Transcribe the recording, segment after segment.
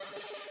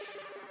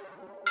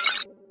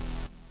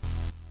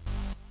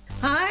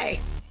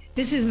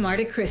This is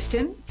Marta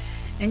Kristen,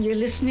 and you're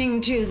listening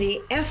to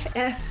the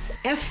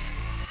FSF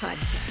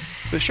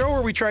podcast. The show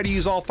where we try to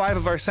use all 5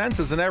 of our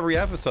senses in every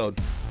episode.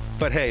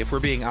 But hey, if we're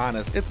being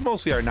honest, it's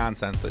mostly our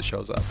nonsense that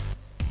shows up.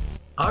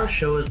 Our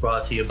show is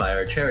brought to you by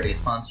our charity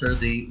sponsor,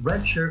 the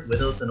Red Shirt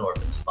Widows and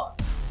Orphans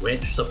Fund,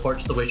 which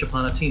supports the Wish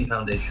Upon a Teen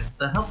Foundation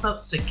that helps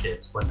out sick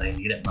kids when they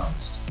need it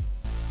most.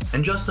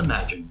 And just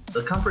imagine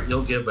the comfort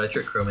you'll give Red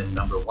Shirt crewman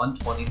number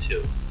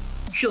 122.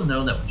 She'll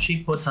know that when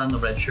she puts on the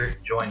red shirt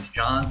and joins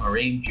John,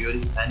 Maureen,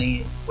 Judy,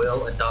 Penny,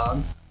 Will, and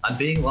Don on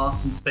being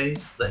lost in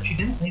space, that she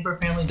didn't leave her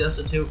family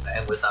destitute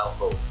and without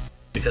hope,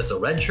 because the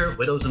Red Shirt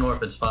Widows and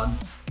Orphans Fund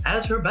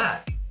has her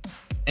back.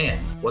 And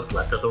what's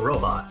left of the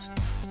robot.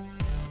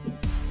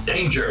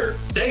 Danger!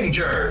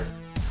 Danger!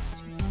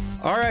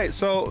 All right,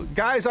 so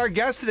guys, our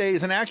guest today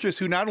is an actress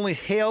who not only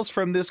hails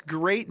from this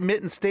great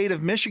mitten state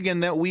of Michigan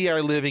that we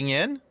are living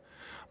in,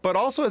 but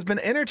also has been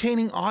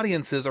entertaining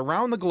audiences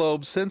around the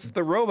globe since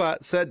the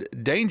robot said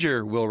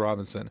 "Danger, Will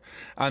Robinson"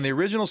 on the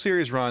original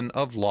series run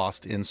of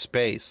Lost in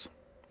Space.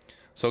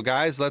 So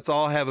guys, let's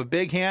all have a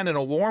big hand and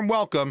a warm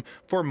welcome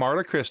for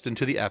Marta Kristen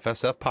to the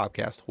FSF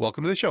podcast.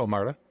 Welcome to the show,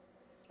 Marta.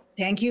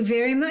 Thank you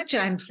very much.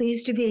 I'm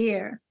pleased to be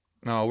here.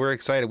 Oh, we're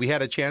excited. We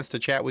had a chance to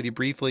chat with you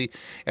briefly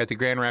at the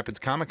Grand Rapids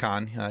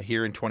Comic-Con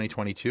here in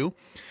 2022,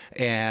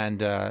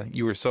 and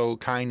you were so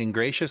kind and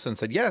gracious and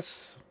said,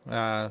 yes,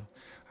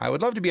 I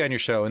would love to be on your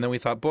show. And then we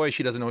thought, boy,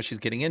 she doesn't know what she's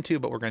getting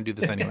into, but we're going to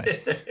do this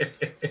anyway.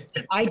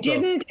 I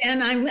didn't,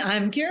 and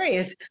I'm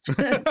curious.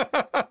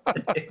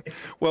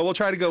 Well, we'll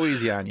try to go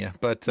easy on you,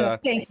 but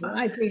thank you.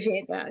 I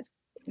appreciate that.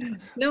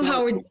 No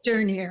Howard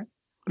Stern here.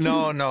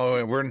 No,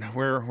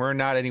 we're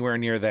not anywhere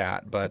near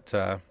that, but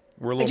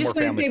we're a little more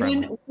family friendly.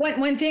 I just want to say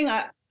one thing.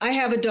 I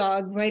have a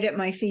dog right at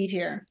my feet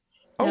here.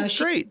 Oh,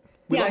 great!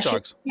 We love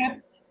dogs.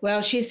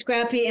 Well, she's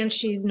scrappy and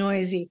she's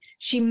noisy.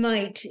 She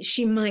might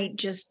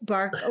just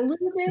bark a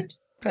little bit.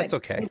 That's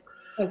okay.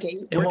 Okay.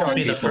 It won't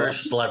be the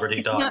first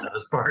celebrity dog that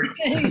has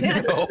barked.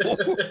 No.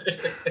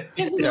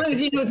 Just as long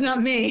as you know it's not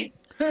me.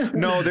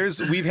 No,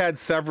 we've had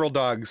several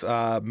dogs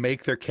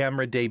make their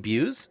camera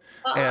debuts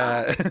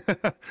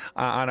on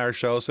our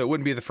show, so it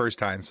wouldn't be the first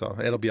time, so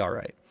it'll be all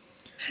right.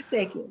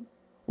 Thank you.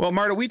 Well,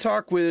 Marta, we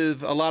talk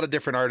with a lot of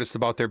different artists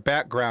about their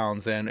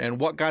backgrounds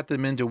and what got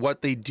them into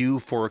what they do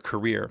for a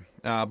career.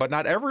 But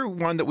not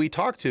everyone that we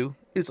talk to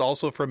is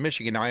also from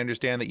Michigan. Now, I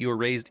understand that you were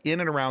raised in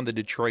and around the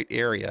Detroit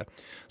area.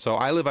 So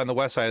I live on the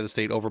west side of the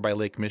state over by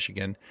Lake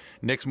Michigan.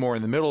 Nick's more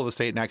in the middle of the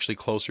state and actually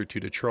closer to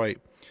Detroit.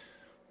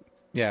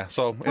 Yeah,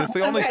 so it's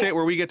the only state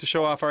where we get to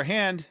show off our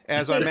hand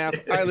as our map.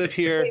 I live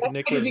here.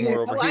 Nick lives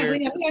more over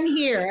here.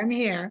 I'm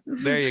here.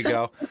 There you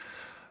go.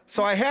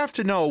 So I have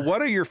to know,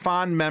 what are your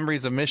fond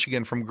memories of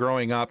Michigan from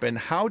growing up, and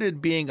how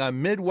did being a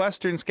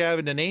Midwestern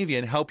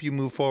Scandinavian help you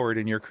move forward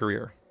in your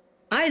career?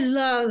 I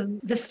love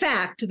the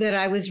fact that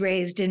I was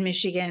raised in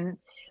Michigan.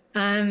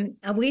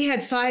 We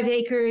had 5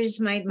 acres.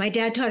 My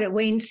dad taught at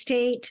Wayne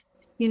State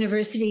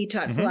University,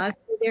 taught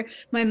philosophy there.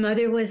 My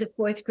mother was a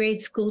 4th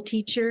grade school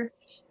teacher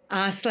 /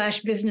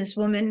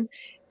 businesswoman.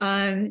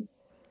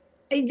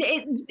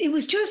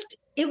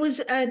 It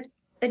was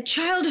a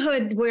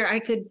childhood where I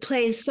could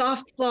play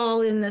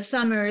softball in the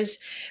summers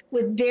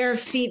with bare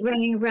feet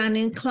running around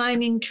and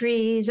climbing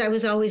trees. I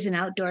was always an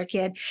outdoor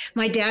kid.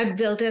 My dad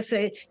built us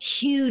a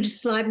huge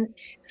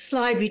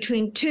slide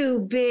between 2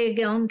 big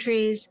elm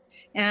trees.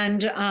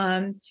 And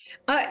I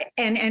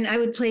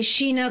would play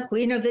Sheena,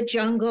 Queen of the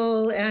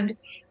Jungle, and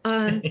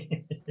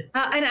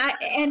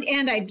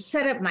I'd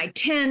set up my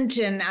tent,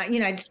 and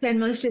I'd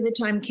spend most of the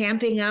time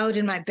camping out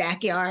in my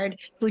backyard,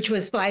 which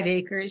was 5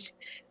 acres.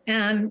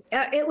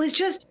 It was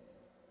just,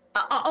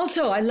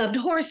 also I loved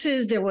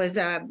horses. There was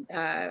a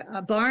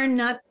barn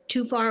not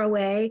too far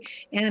away,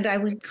 and I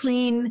would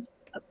clean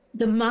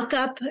the muck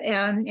up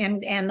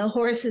and the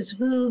horses'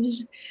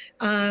 hooves,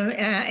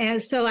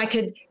 and so I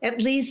could at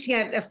least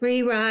get a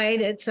free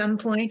ride at some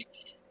point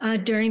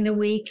during the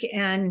week.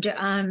 And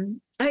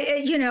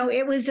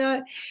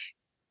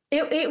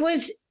it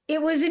was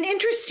an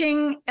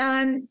interesting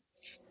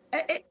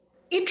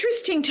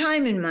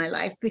time in my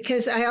life,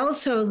 because I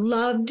also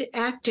loved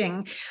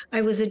acting.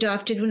 I was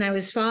adopted when I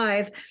was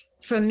 5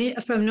 from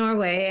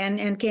Norway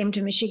and came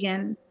to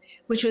Michigan,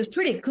 which was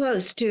pretty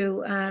close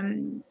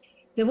to,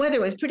 the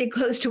weather was pretty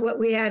close to what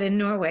we had in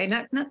Norway.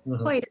 Not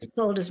quite as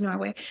cold as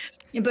Norway,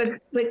 but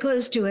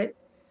close to it.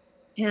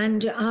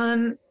 And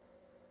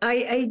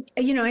I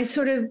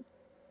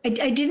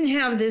didn't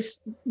have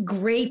this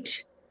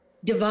great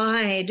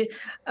divide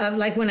of,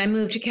 like, when I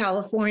moved to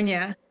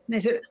California, and I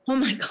said, oh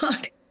my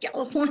God,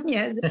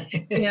 California is,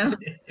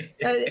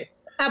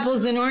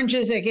 apples and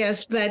oranges, I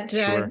guess, but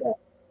Sure.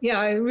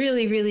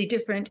 Really, really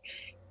different.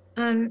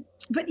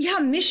 But yeah,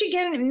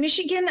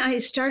 Michigan, I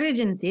started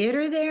in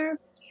theater there.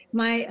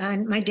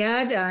 My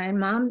dad and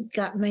mom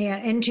got me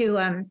into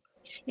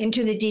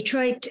the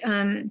Detroit,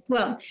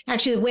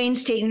 actually the Wayne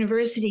State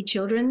University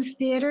Children's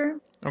Theater.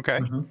 Okay.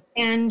 Mm-hmm.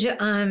 And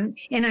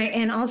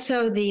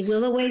also the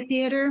Willoway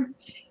Theater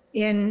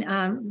in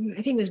I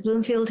think it was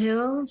Bloomfield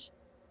Hills.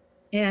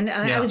 And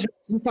Yeah. I was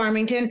raised in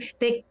Farmington.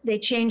 They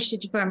changed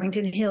it to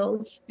Farmington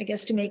Hills, I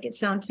guess, to make it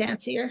sound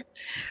fancier.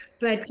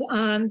 But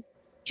I think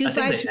they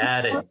 253,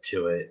 added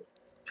to it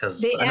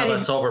because they I know added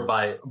that's over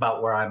by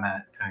about where I'm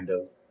at, kind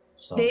of.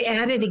 So, they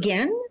added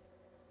again.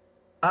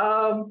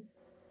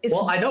 It's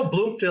well, I know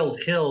Bloomfield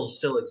Hills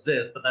still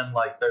exists, but then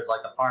like there's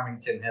like the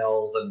Farmington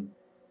Hills, and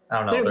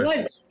I don't know.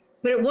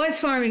 but it was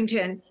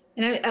Farmington,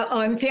 and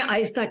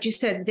I thought you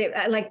said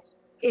like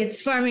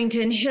it's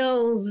Farmington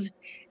Hills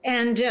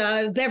and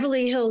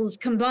Beverly Hills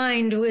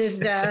combined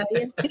with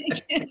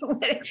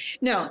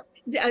no.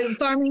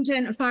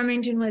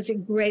 Farmington was a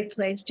great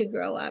place to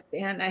grow up,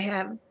 and I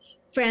have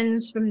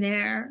friends from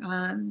there.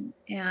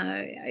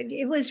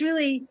 It was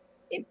really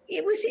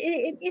it was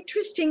an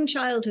interesting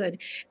childhood,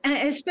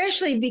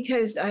 especially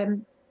because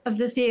of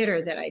the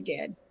theater that I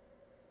did,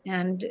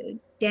 and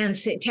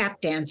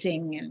tap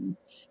dancing,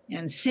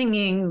 and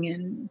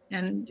singing,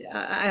 and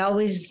I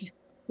always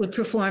would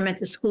perform at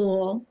the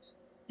school,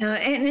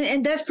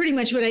 and that's pretty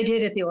much what I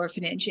did at the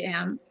orphanage.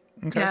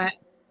 Okay.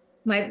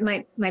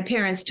 My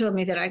parents told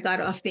me that I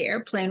got off the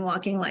airplane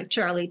walking like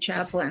Charlie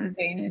Chaplin,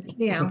 this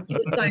kind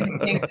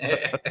of thing.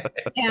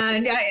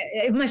 And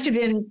it must have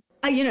been,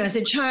 as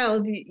a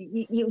child,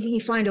 you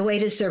find a way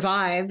to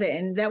survive,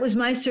 and that was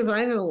my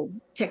survival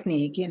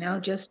technique,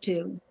 just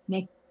to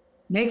make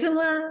them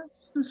laugh,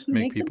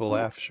 Make people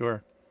laugh.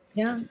 Sure.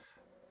 Yeah.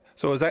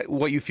 So is that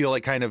what you feel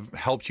like kind of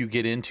helped you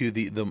get into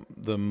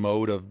the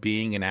mode of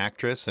being an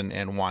actress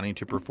and wanting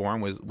to perform?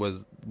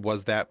 Was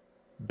that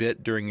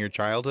bit during your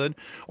childhood,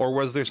 or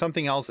was there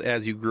something else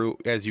as you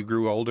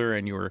grew older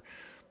and you were,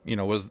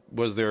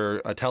 was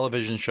there a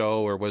television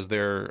show, or was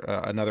there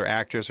another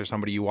actress or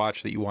somebody you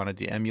watched that you wanted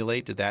to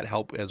emulate? Did that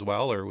help as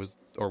well, or was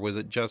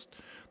it just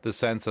the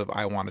sense of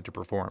I wanted to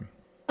perform?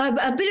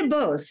 A bit of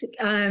both.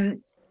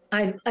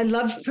 I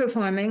loved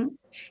performing.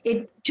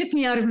 It took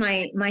me out of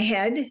my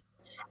head.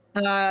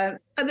 Because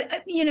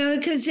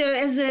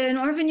as an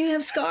orphan you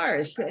have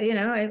scars.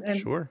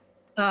 Sure.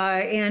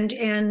 And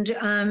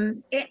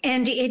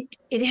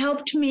it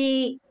helped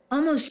me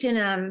almost in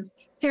a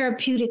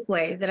therapeutic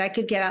way, that I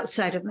could get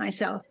outside of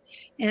myself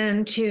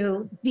and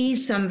to be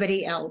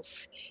somebody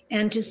else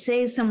and to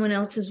say someone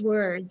else's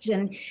words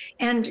and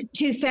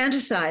to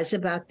fantasize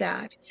about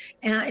that,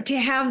 to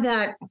have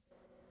that,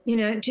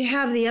 to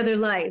have the other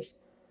life.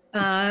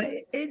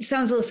 It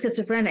sounds a little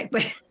schizophrenic,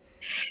 but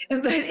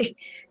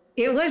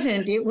it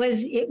wasn't. It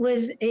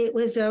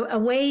was a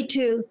way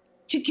to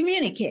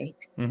communicate.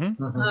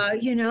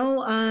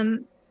 Mm-hmm.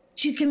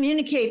 To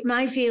communicate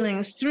my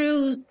feelings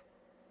through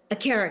a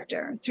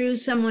character, through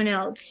someone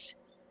else,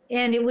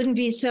 and it wouldn't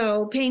be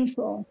so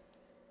painful,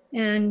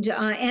 and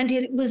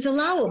it was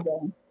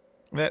allowable.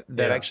 That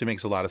actually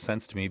makes a lot of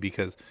sense to me,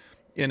 because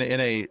in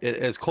a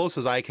as close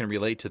as I can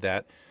relate to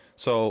that.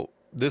 So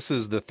this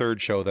is the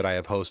third show that I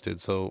have hosted.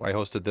 So I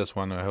hosted this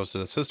one. I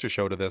hosted a sister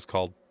show to this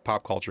called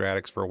Pop Culture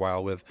Addicts for a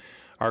while with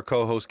our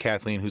co-host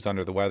Kathleen, who's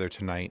under the weather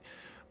tonight.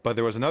 But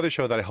there was another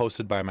show that I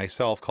hosted by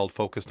myself called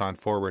Focused on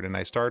Forward, and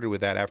I started with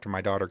that after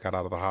my daughter got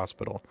out of the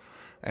hospital.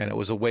 And it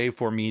was a way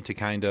for me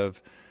to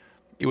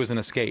it was an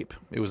escape.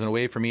 It was a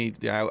way for me,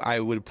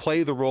 I would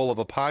play the role of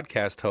a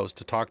podcast host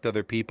to talk to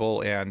other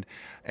people and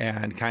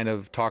kind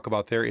of talk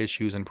about their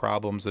issues and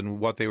problems and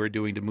what they were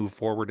doing to move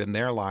forward in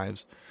their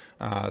lives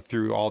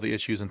through all the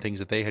issues and things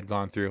that they had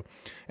gone through.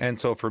 And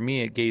so for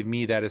me, it gave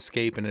me that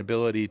escape and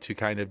ability to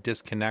kind of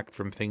disconnect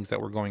from things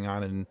that were going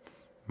on in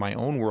my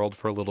own world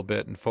for a little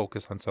bit and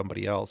focus on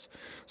somebody else.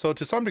 So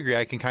to some degree,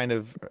 I can kind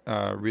of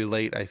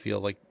relate, I feel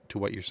like, to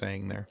what you're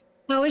saying there.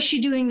 How is she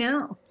doing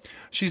now?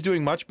 She's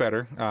doing much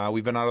better.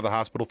 We've been out of the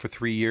hospital for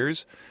 3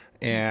 years,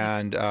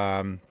 and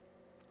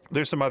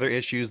there's some other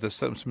issues. There's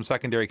some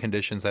secondary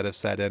conditions that have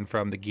set in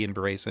from the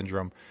Guillain-Barré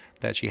syndrome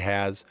that she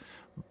has.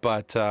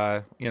 But,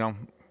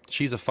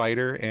 she's a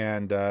fighter,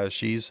 and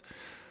she's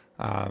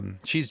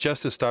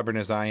just as stubborn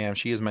as I am.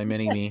 She is my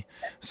mini-me.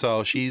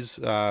 So she's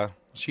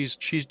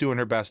doing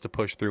her best to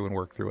push through and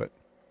work through it.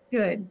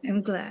 Good.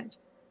 I'm glad.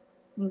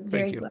 I'm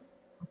very glad.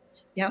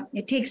 Yeah.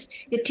 It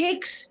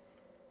takes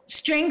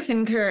strength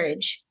and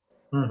courage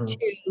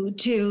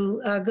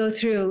to go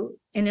through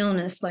an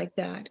illness like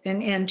that,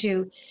 and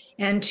to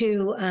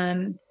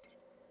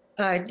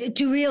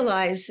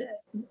realize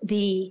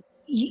the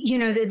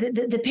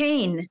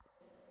pain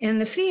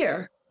and the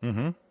fear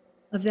of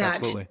that.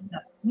 Absolutely.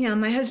 Yeah,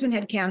 my husband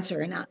had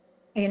cancer, and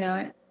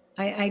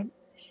I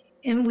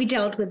and we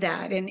dealt with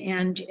that, and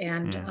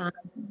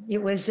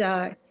it was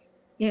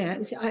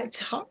it's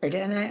hard,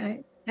 and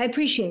I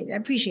appreciate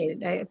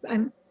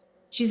it.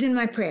 She's in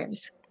my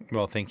prayers.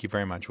 Well, thank you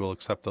very much. We'll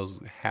accept those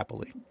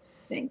happily.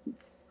 Thank you.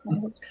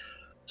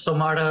 So,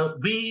 Marta,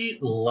 we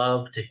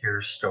love to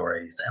hear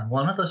stories. And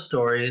one of the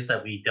stories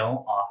that we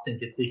don't often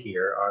get to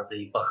hear are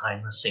the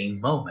behind the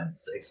scenes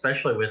moments,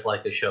 especially with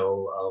like a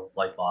show of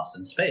like Lost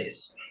in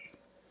Space.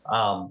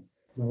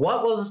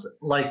 What was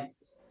like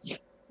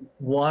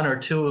one or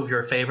two of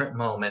your favorite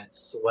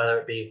moments, whether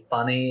it be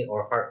funny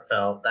or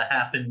heartfelt, that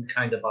happened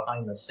kind of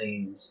behind the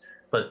scenes,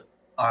 but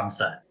on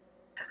set?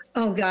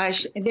 Oh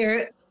gosh,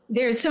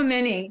 there's so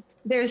many.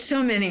 there's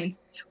so many.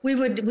 We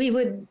would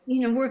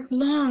work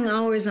long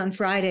hours on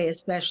Friday,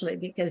 especially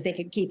because they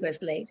could keep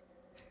us late,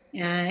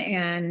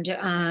 and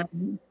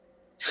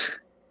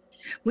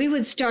we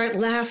would start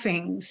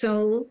laughing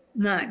so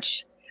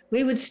much.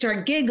 We would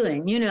start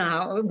giggling. You know,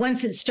 how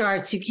once it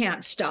starts, you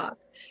can't stop.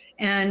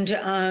 And,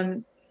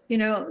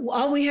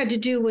 all we had to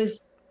do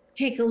was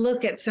take a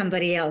look at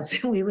somebody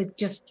else. We would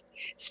just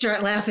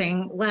start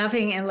laughing.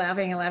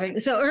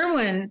 So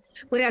Erwin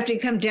would have to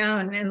come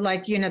down and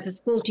the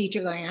school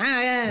teacher going,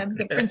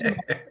 the principal,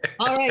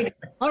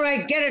 all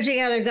right, get it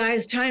together,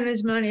 guys. Time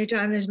is money.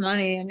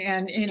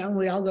 And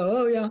we all go,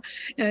 oh yeah.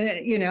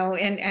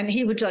 And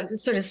he would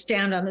sort of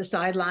stand on the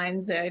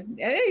sidelines.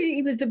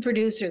 He was the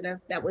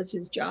producer. That was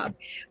his job.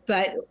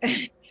 But,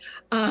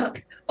 there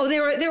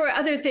were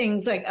other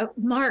things like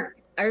Mark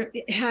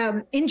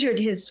injured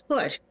his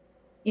foot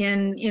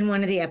in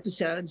one of the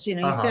episodes.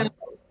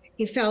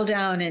 He fell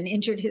down and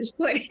injured his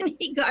foot, and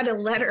he got a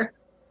letter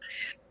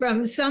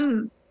from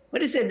some,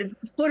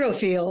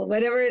 photophile,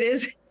 whatever it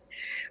is,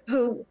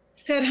 who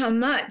said how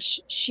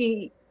much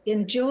she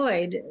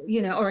enjoyed,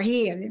 or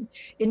he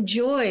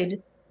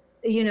enjoyed,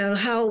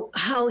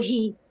 how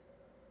he,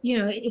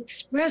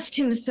 expressed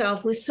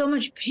himself with so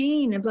much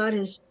pain about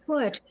his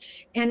foot,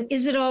 and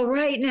is it all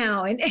right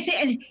now?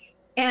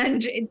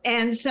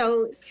 And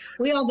so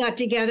we all got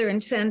together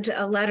and sent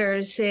a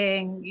letter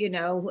saying,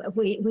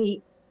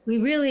 we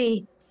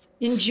really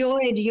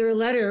enjoyed your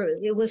letter.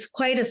 It was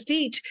quite a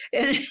feat.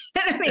 And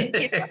I mean,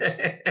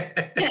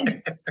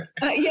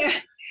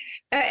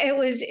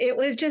 it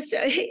was just,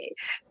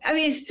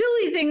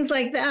 silly things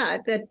like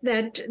that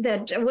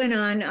went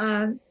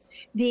on.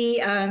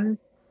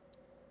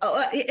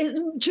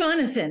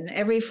 Jonathan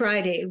every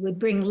Friday would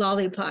bring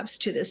lollipops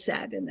to the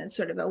set, and that's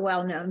sort of a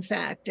well-known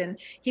fact. And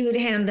he would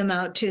hand them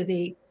out to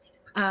the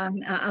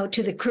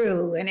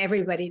crew and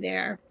everybody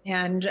there.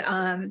 And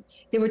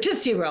there were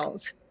Tootsie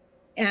Rolls.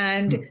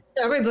 And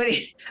so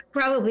everybody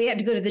probably had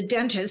to go to the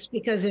dentist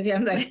because of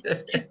him, but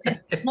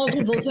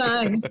multiple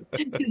times,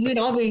 because we'd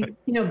all be,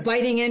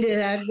 biting into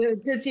that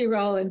Tootsie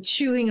Roll and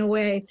chewing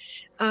away.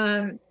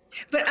 But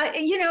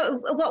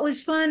what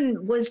was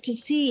fun was to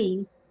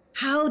see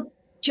how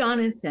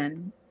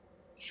Jonathan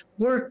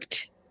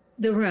worked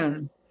the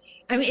room.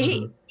 I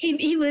mean,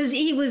 he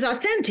was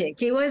authentic.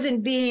 He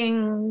wasn't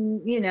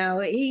being,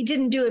 he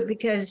didn't do it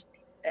because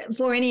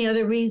for any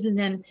other reason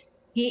than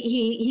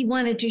he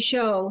wanted to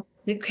show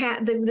the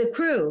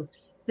crew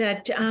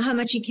that how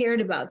much he cared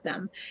about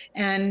them.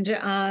 And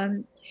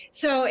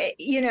so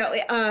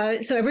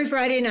every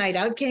Friday night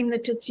out came the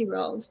Tootsie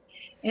Rolls.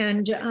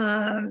 And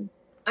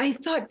I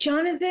thought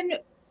Jonathan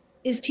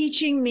is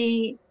teaching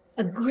me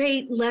a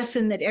great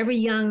lesson that every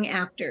young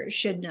actor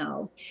should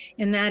know.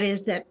 And that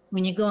is that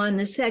when you go on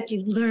the set,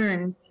 you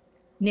learn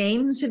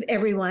names of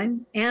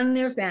everyone and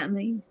their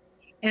families.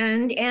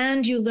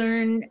 And you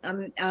learn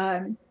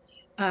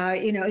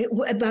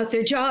about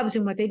their jobs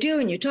and what they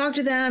do, and you talk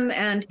to them,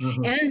 and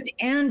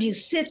you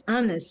sit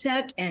on the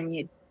set and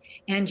you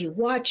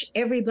watch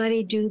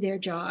everybody do their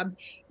job,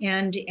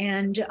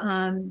 that's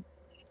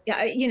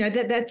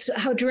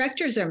how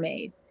directors are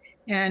made,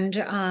 and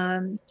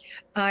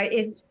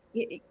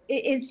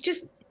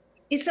it's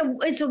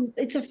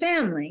a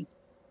family.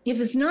 If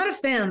it's not a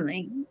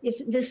family,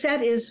 if the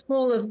set is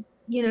full of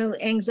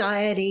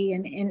anxiety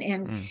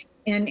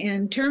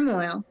and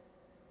turmoil,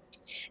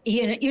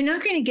 you're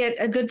not going to get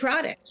a good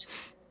product.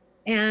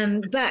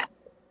 But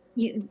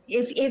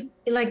if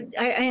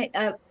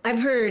I've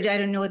heard, I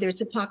don't know whether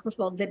it's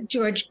apocryphal, that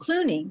George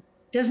Clooney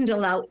doesn't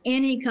allow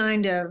any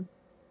kind of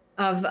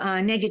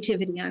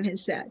negativity on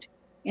his set.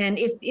 And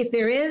if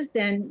there is,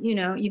 then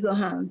you go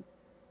home.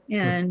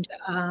 And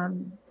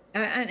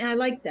I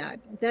like that.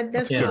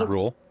 That's a good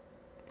rule.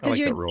 I like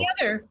that rule.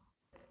 Because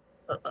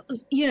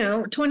you're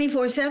together,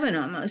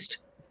 24/7 almost.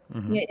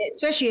 Mm-hmm.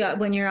 Especially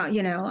when you're,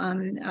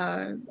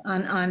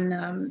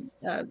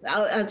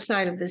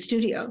 outside of the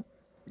studio.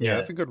 Yeah,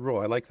 that's a good rule.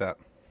 I like that.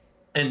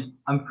 And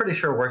I'm pretty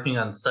sure working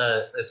on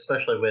set,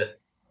 especially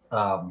with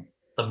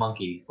the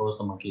monkey. What was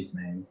the monkey's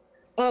name?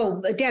 Oh,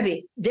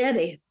 Debbie.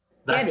 That's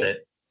Debbie.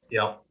 it.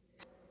 Yep.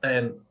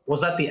 And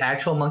was that the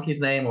actual monkey's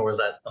name, or was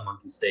that the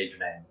monkey's stage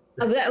name?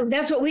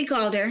 That's what we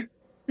called her.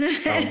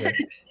 Okay.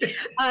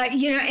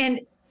 And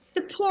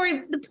the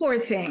poor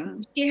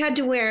thing. She had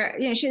to wear.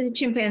 She's a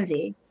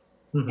chimpanzee.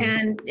 Mm-hmm.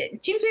 And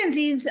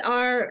chimpanzees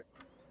are,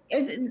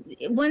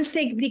 once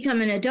they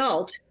become an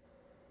adult,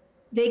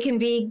 they can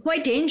be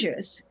quite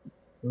dangerous.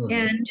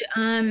 Mm-hmm.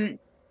 And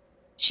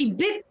she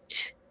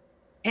bit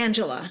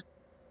Angela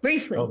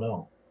briefly. Oh,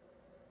 no.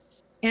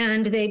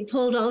 And they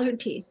pulled all her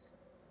teeth.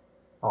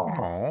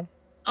 Aww.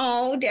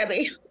 Oh,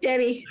 Debbie.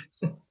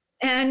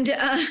 And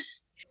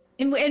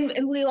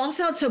we all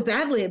felt so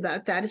badly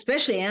about that,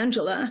 especially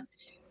Angela.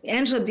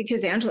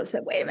 Because Angela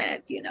said, wait a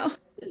minute,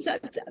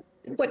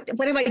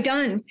 what have I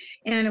done?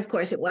 And of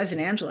course, it wasn't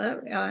Angela.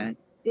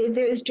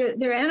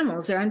 They're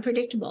animals; they're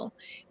unpredictable,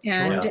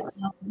 and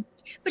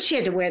but she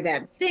had to wear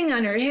that thing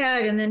on her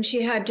head, and then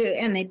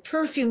and they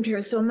perfumed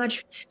her so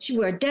much. She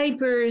wore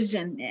diapers,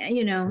 and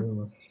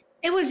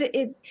it was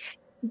it,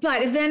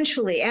 but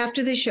eventually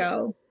after the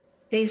show,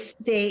 they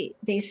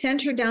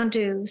sent her down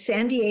to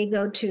San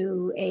Diego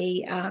to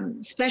a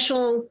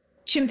special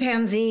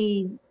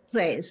chimpanzee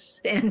place,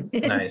 and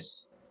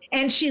Nice.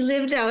 and she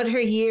lived out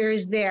her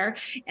years there.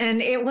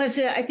 And it was,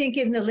 I think,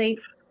 in the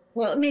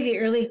maybe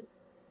early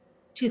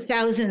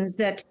 2000s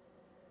that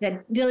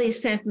Billy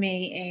sent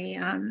me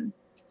an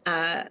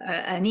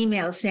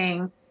email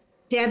saying,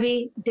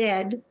 "Debbie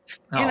dead,"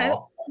 and I,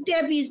 Oh,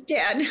 Debbie's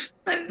dead.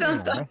 I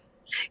felt Aw.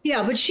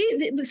 yeah, but she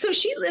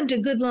lived a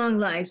good long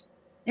life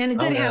and a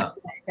good yeah.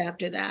 happy life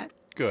after that.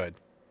 Good.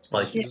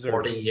 like You deserve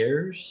 40 it.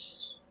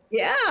 years.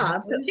 Yeah,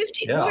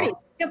 50, Yeah. 40,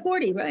 yeah,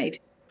 40, right.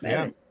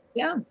 Yeah.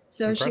 Yeah.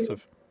 So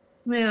Impressive.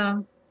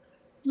 yeah,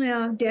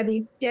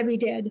 Debbie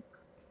dead.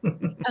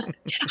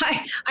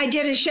 I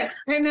did a show.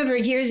 I remember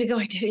years ago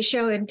I did a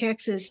show in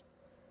Texas,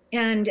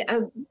 and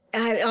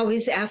I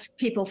always ask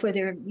people for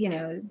their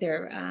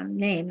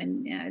name,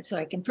 and so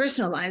I can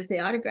personalize the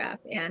autograph.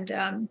 And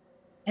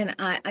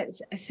I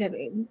said,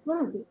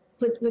 "Well,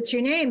 what's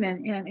your name?"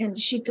 And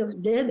she goes,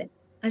 "Devin."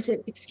 I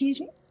said,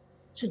 "Excuse me?"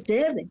 She said,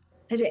 "Devin."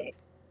 I said,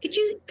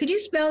 "Could you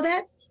spell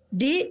that?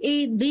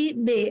 Debbie."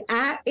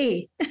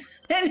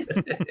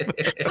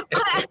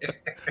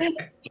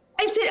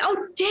 I said,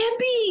 "Oh,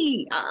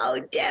 Debbie. Oh,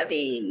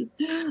 Debbie.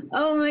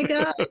 Oh my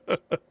God."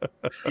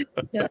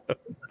 Yeah.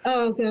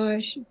 Oh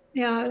gosh.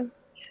 Yeah.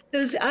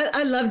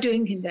 I love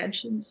doing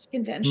conventions.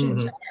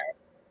 Conventions. Mhm.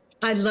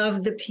 I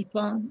love the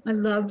people. I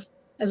love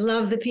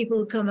the people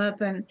who come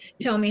up and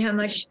tell me how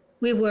much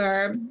we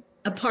were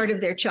a part of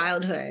their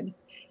childhood.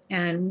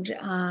 And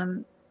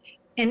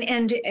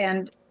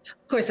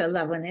of course I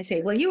love when they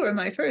say, "Well, you were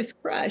my first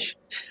crush."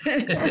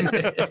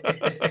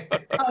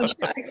 Oh,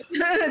 shucks.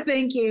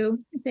 Thank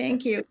you.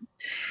 Thank you.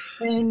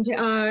 And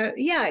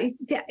yeah,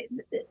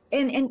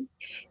 and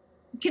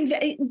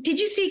did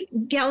you see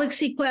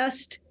Galaxy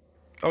Quest?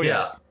 Oh, Yeah.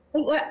 yes.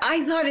 Well,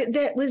 I thought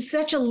that was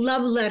such a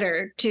love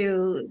letter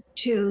to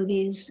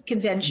these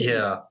conventions.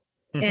 Yeah,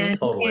 And,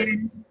 totally.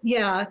 and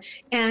yeah,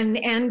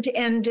 and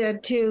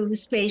to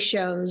space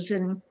shows,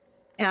 and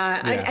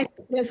I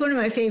that's one of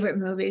my favorite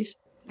movies.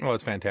 Oh,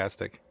 it's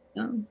fantastic.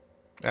 Um,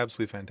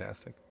 Absolutely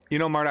fantastic. You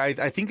know, Marta,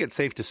 I think it's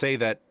safe to say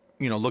that,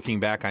 you know, looking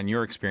back on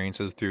your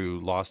experiences through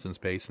Lost in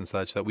Space and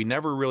such, that we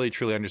never really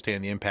truly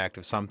understand the impact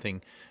of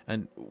something,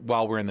 and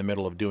while we're in the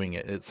middle of doing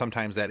it,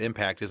 sometimes that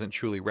impact isn't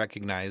truly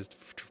recognized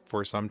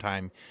for some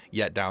time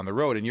yet down the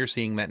road. And you're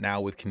seeing that now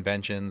with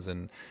conventions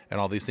and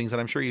all these things. And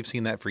I'm sure you've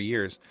seen that for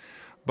years.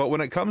 But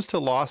when it comes to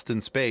Lost in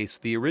Space,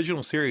 the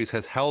original series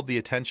has held the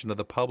attention of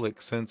the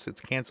public since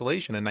its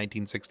cancellation in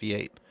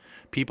 1968.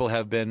 People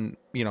have been,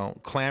 you know,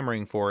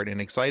 clamoring for it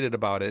and excited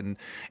about it,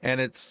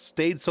 and it's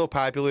stayed so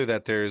popular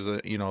that there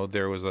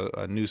was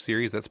a new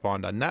series that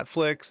spawned on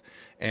Netflix,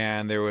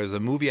 and there was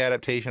a movie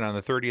adaptation on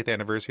the 30th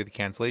anniversary of the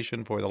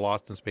cancellation for the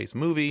Lost in Space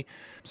movie.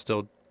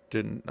 Still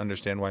didn't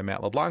understand why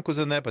Matt LeBlanc was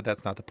in that, but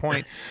that's not the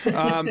point.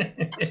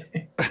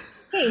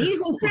 Hey,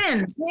 he's in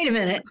Friends. Wait a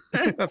minute.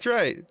 That's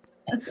right.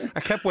 I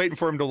kept waiting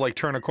for him to like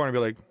turn a corner and be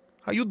like,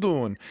 "How you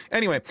doing?"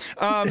 Anyway,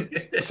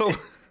 so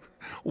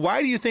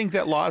why do you think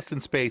that Lost in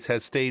Space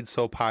has stayed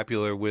so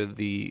popular with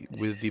the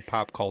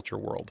pop culture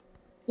world?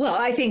 Well,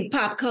 I think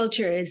pop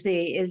culture is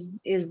the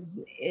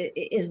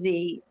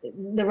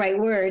right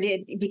word,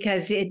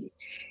 because it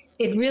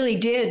really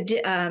did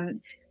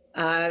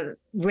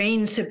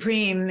reign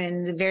supreme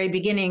in the very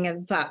beginning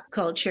of pop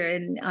culture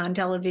and on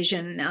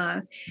television,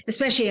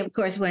 especially, of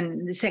course,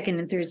 when the second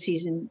and third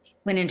season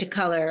went into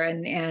color.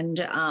 And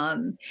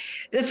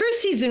the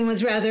first season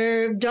was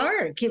rather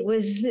dark. It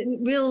was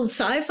real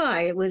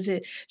sci-fi. It was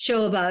a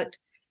show about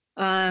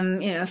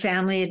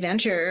family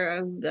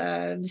adventure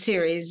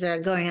series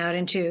going out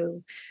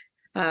into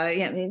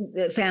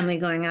the family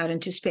going out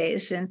into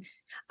space. And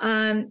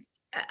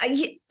I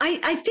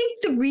think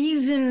the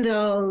reason,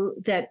 though,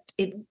 that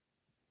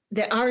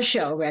our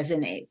show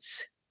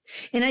resonates,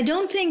 and I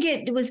don't think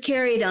it was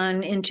carried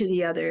on into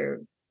the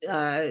other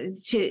the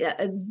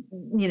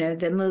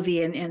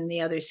movie and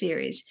the other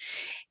series.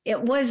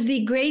 It was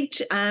the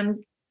great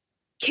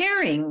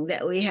caring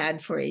that we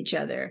had for each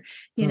other.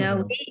 You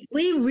know,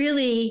 we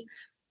really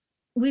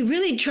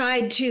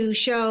tried to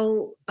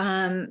show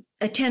a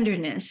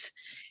tenderness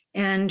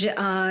and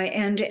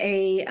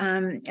a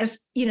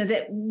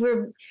that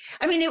we're.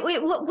 I mean, it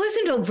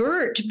wasn't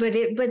overt,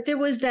 but there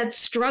was that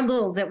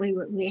struggle that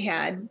we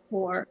had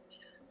for.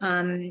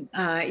 Being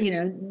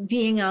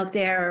out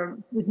there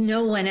with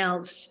no one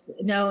else,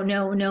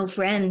 no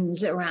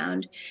friends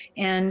around,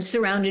 and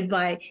surrounded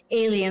by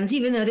aliens,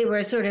 even though they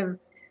were sort of,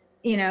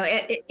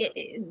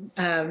 they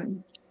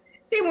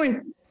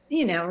weren't,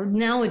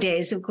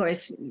 nowadays, of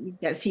course, you've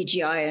got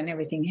CGI and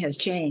everything has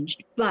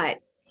changed, but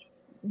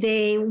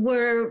they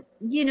were,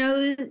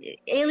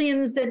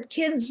 aliens that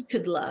kids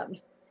could love.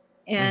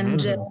 And,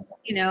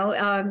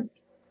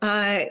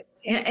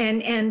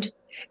 and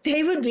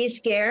they would be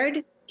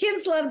scared.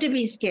 Kids love to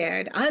be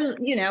scared.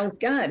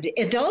 God,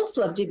 adults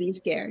love to be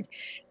scared.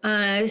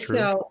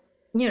 So,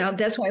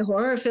 that's why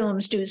horror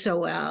films do so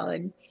well.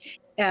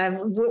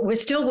 we're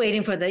still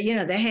waiting for the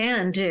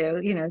hand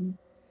to,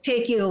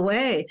 take you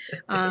away.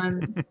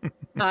 And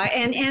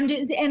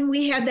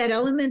we had that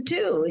element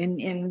too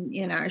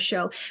in our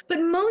show.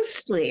 But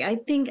mostly, I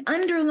think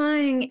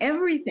underlying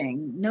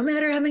everything, no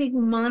matter how many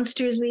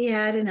monsters we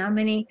had and how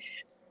many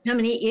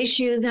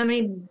issues, how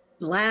many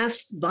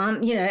blasts,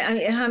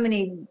 how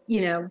many,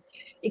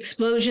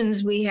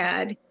 explosions we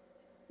had,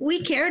 we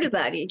cared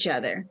about each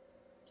other.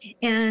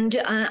 And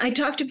I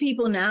talk to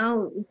people now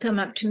who come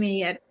up to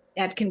me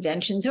at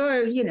conventions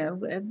or,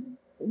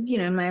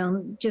 in my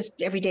own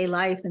just everyday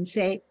life and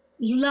say,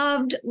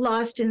 loved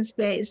Lost in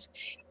Space.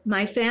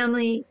 My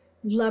family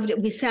loved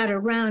it. We sat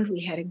around.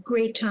 We had a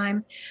great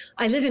time.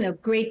 I live in a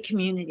great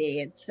community.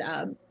 It's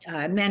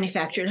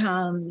manufactured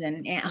homes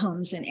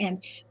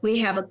and we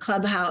have a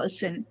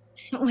clubhouse. And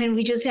when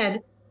we just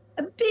had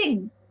a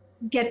big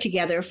get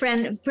together,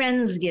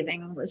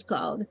 Friendsgiving was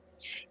called.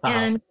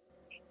 Uh-huh.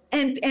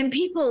 And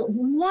people,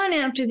 one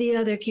after the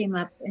other, came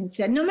up and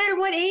said, no matter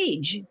what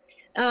age,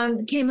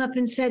 came up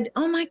and said,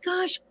 oh my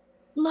gosh,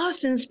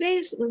 Lost in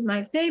Space was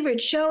my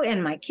favorite show,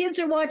 and my kids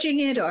are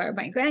watching it, or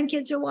my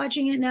grandkids are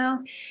watching it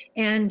now,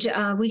 and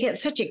we get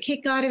such a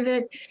kick out of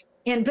it.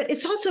 But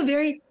it's also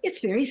very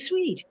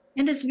sweet,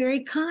 and it's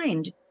very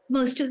kind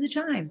most of the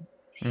time.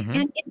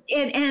 Mm-hmm.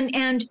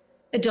 And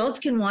adults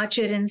can watch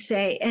it and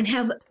say and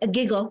have a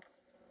giggle,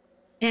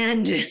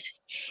 and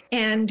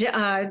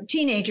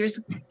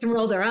teenagers can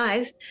roll their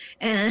eyes,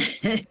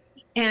 and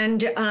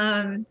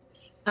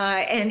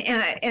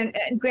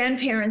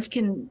grandparents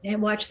can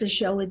watch the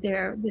show with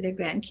their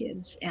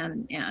grandkids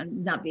and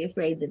not be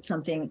afraid that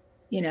something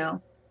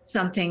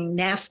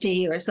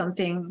nasty or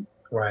something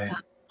right.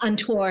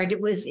 Untoward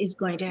is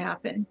going to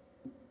happen.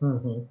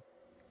 Mm-hmm.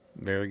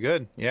 Very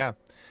good. Yeah,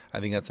 I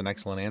think that's an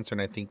excellent answer,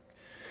 and I think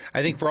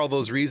for all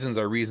those reasons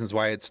are reasons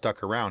why it's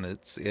stuck around.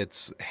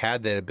 It's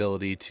had that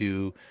ability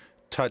to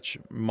touch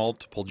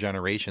multiple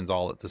generations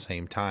all at the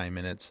same time,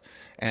 and it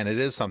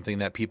is something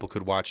that people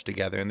could watch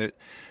together. And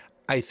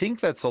I think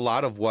that's a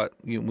lot of what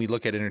we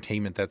look at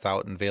entertainment that's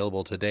out and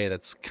available today.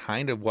 That's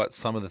kind of what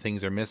some of the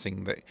things are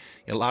missing.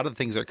 A lot of the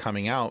things that are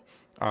coming out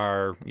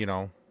are,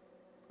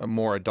 a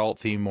more adult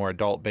theme, more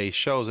adult based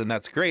shows. And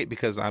that's great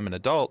because I'm an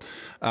adult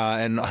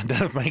and none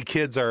of my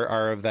kids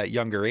are of that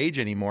younger age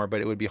anymore, but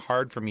it would be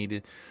hard for me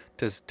to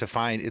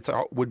find,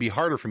 would be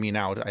harder for me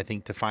now, I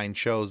think, to find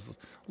shows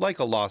like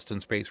a Lost in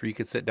Space where you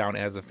could sit down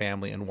as a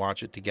family and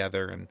watch it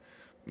together and,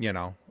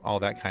 all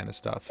that kind of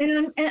stuff.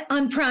 And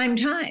on prime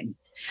time.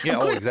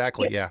 Yeah,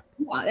 exactly. Yeah.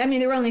 I mean,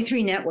 there were only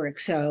 3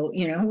 networks, so,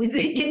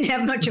 they didn't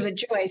have much of a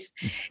choice,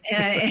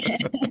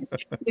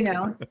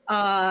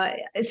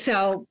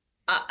 so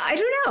I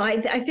don't know.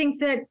 I think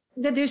that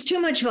there's too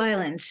much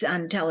violence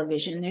on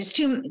television. There's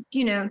too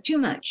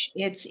much.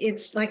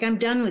 It's like, I'm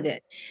done with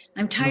it.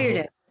 I'm tired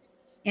of it.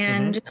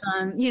 And,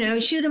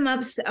 shoot 'em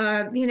ups,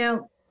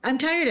 I'm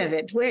tired of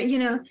it. Where,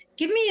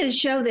 give me a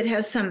show that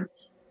has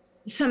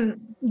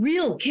some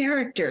real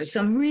characters,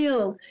 some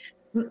real,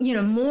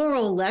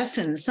 moral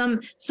lessons,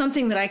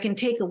 something that I can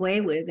take away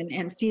with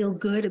and feel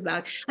good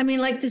about. I mean,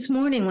 like this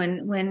morning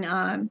when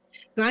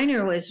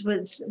Greiner was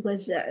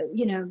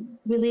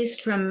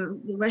released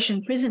from the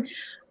Russian prison.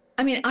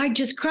 I mean, I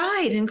just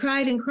cried and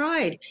cried and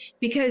cried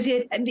because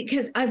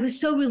I was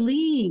so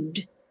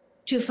relieved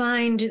to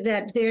find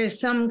that there's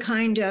some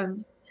kind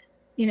of,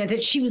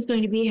 that she was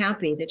going to be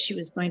happy, that she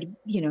was going to,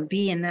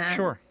 be in that.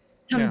 Sure.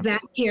 Come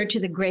back here to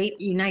the great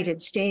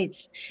United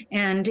States.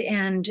 And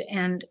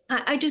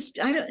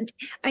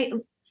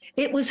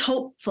it was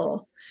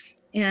hopeful.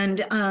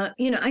 And,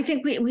 I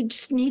think we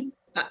just need,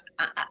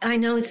 I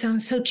know it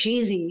sounds so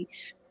cheesy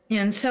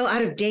and so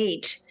out of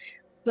date,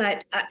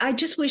 but I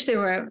just wish there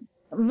were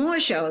more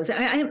shows.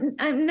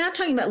 I'm not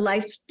talking about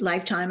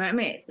Lifetime. I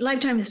mean,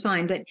 Lifetime is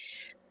fine, but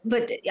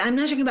I'm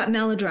not talking about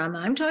melodrama.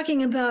 I'm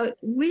talking about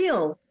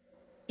real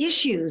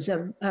issues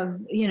of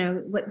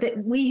what that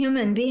we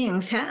human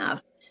beings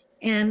have,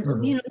 and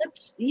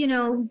let's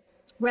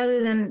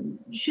rather than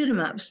shoot 'em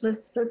ups,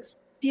 let's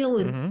deal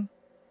with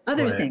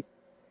other things.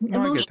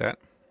 No, I get that.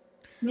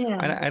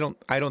 Yeah,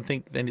 I don't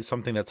think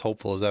something that's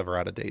hopeful is ever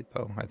out of date,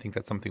 though. I think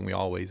that's something we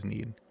always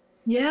need.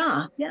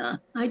 Yeah,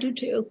 I do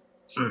too.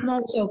 I'm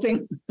always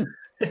hoping.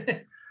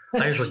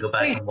 I usually go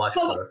back and watch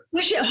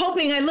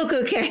hoping I look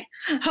okay,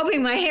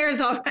 hoping my hair is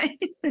all right.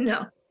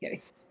 No,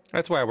 kidding.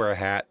 That's why I wear a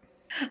hat.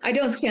 I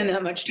don't spend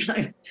that much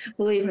time,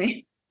 believe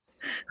me.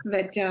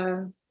 But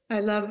I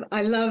love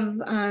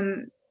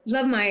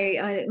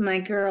my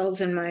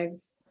girls and my.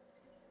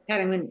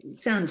 God, I mean, it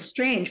sounds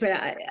strange, but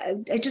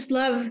I just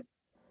love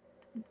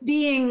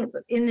being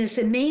in this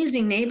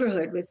amazing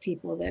neighborhood with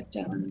people that.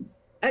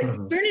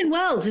 Vernon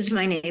Wells is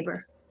my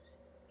neighbor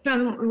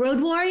from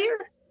Road Warrior.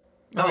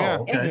 Oh, yeah.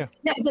 Okay.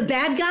 The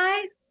bad guy.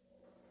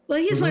 Well,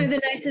 he's one of the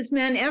nicest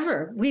men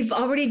ever. We've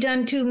already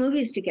done 2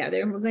 movies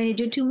together, and we're going to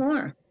do 2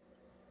 more.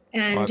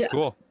 And that's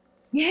cool.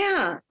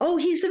 Yeah. Oh,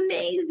 he's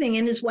amazing.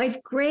 And his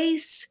wife,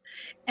 Grace.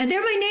 And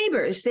they're my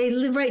neighbors. They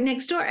live right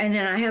next door. And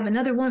then I have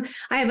another one.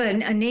 I have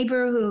a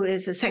neighbor who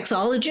is a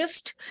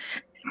sexologist.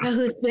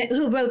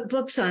 who wrote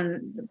books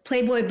on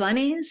Playboy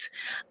bunnies.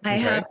 I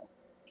have,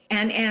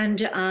 and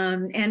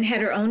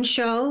had her own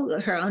show,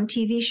 her own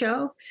TV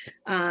show,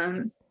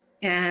 and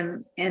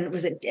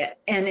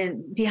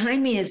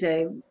behind me is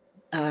a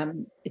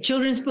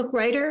children's book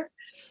writer,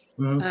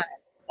 an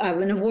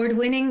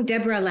award-winning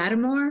Deborah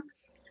Lattimore,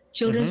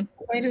 children's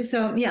book writer.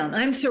 So yeah,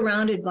 I'm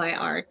surrounded by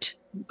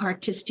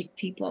artistic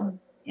people.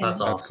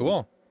 That's awesome. That's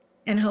cool.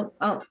 And hope.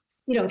 Oh,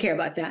 you don't care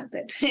about that,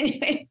 but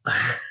anyway.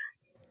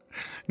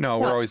 No,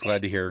 we're always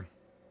glad to hear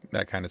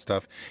that kind of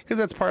stuff, because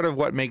that's part of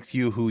what makes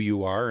you who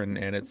you are, and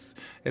it's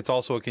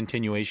also a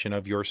continuation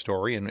of your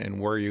story and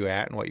where you're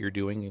at and what you're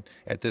doing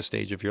at this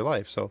stage of your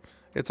life. So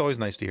it's always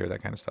nice to hear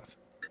that kind of stuff.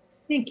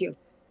 Thank you.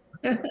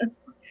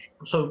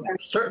 So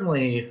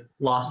certainly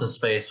Lost in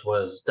Space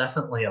was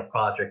definitely a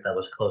project that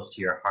was close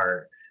to your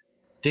heart.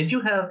 Did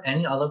you have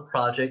any other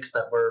projects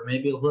that were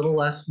maybe a little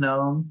less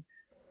known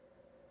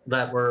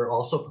that were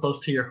also close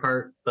to your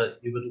heart, but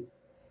you would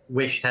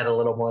wish had a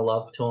little more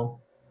love to them?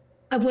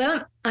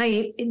 Well,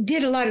 I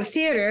did a lot of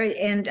theater,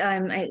 and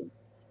I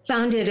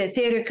founded a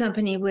theater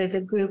company with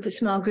a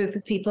small group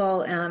of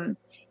people,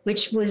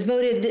 which was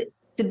voted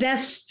the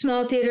best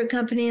small theater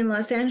company in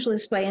Los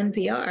Angeles by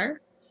NPR.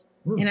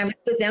 And I was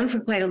with them for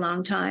quite a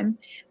long time.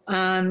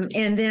 And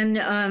then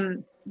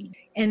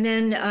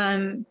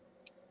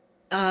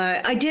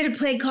I did a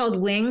play called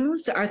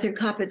Wings, Arthur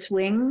Kopit's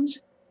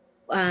Wings.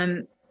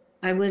 I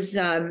was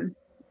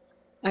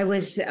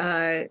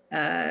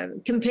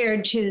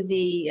compared to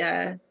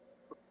the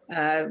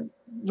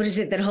what is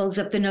it that holds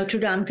up the Notre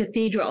Dame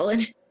Cathedral,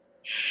 and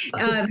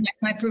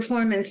my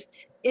performance.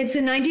 It's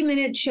a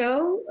 90-minute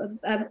show,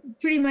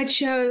 pretty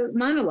much a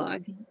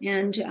monologue,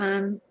 and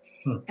a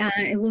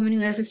woman who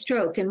has a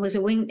stroke and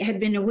had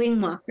been a wing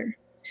walker,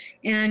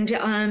 and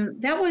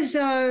that was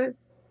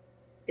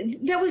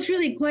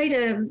really quite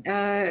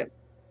a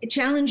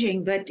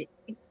challenging but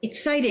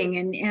exciting,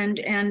 and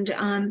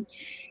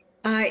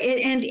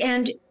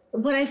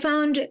what I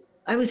found,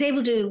 I was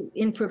able to,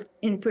 in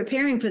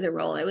preparing for the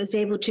role, I was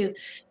able to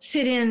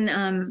sit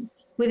in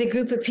with a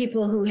group of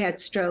people who had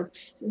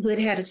strokes, who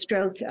had a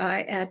stroke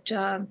at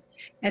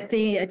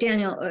the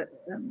Daniel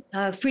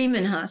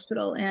Freeman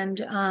Hospital, and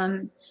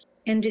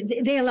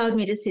they allowed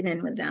me to sit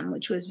in with them,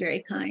 which was very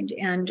kind.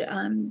 And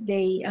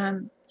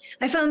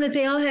I found that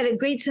they all had a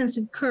great sense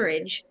of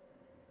courage,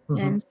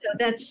 and so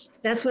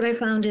that's what I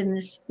found in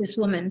this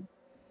woman: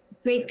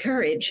 great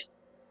courage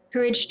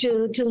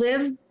to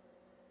live,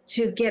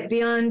 to get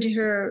beyond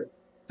her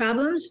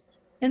problems,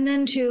 and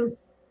then to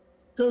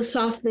go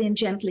softly and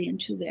gently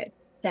into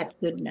that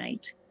good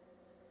night.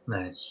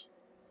 Nice.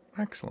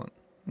 Excellent.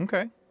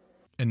 Okay.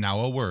 And now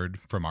a word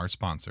from our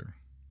sponsor.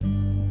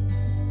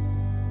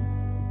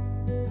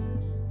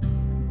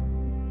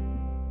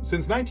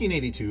 Since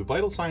 1982,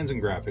 Vital Signs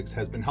and Graphics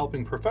has been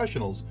helping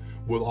professionals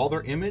with all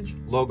their image,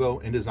 logo,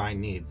 and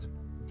design needs.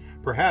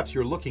 Perhaps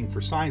you're looking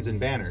for signs and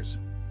banners,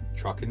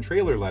 truck and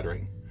trailer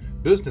lettering,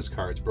 business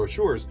cards,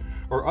 brochures,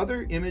 or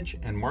other image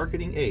and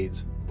marketing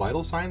aids.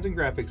 Vital Signs and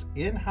Graphics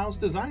in-house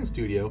design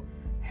studio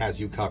has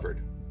you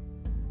covered.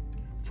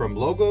 From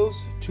logos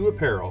to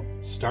apparel,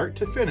 start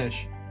to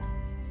finish,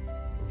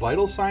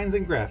 Vital Signs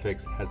and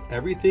Graphics has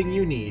everything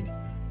you need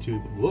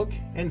to look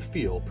and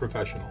feel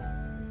professional.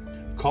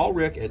 Call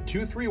Rick at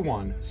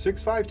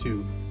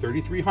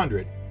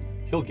 231-652-3300.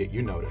 He'll get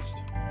you noticed.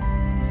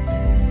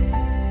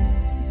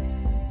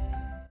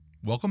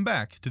 Welcome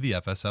back to the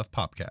FSF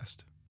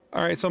Popcast.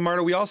 All right, so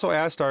Marta, we also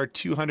asked our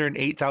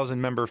 208,000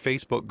 member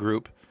Facebook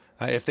group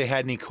if they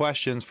had any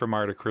questions for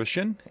Marta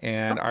Christian,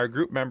 and our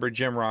group member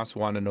Jim Ross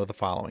wanted to know the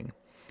following.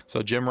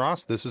 So Jim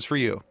Ross, this is for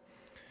you.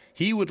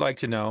 He would like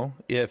to know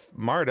if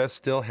Marta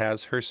still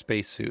has her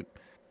spacesuit.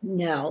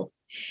 No,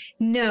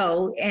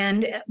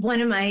 and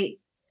one of my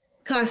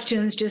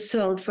costumes just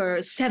sold for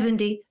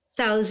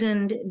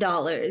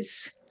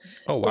 $70,000.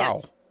 Oh, wow.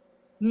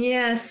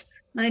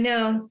 Yes, I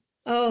know.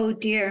 Oh,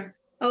 dear.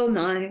 Oh,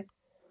 my.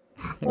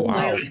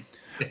 Wow.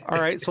 All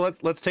right. So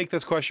let's take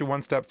this question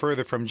one step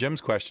further from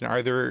Jim's question.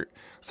 Are there,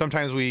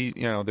 sometimes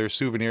there's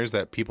souvenirs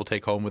that people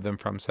take home with them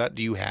from set.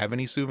 Do you have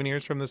any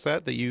souvenirs from the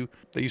set that you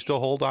still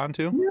hold on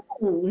to?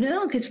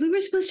 No, because we were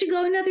supposed to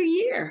go another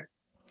year.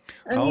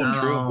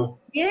 True.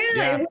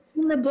 Yeah. It was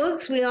in the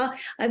books.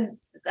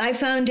 I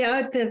found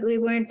out that we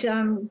weren't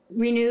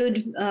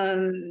renewed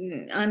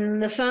on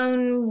the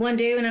phone one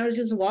day when I was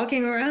just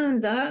walking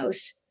around the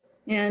house.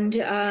 And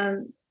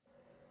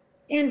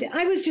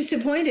I was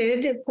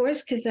disappointed, of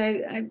course, because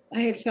I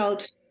had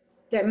felt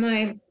that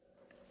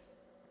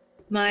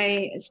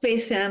my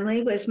space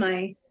family was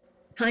my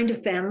kind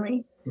of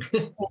family,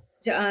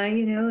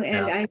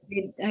 I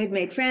had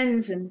made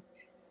friends, and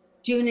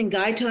June and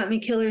Guy taught me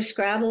killer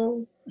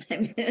Scrabble.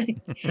 And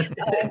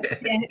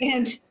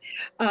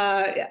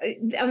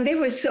they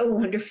were so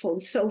wonderful,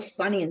 so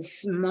funny and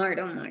smart.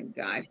 Oh my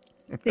God.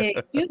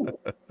 June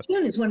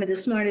is one of the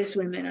smartest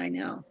women I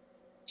know.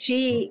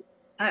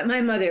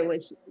 My mother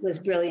was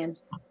brilliant,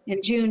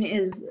 and June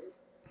is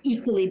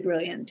equally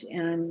brilliant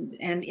and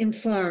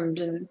informed,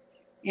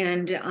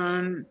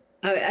 and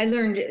I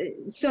learned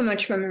so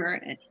much from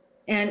her,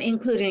 and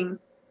including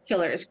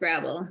Killer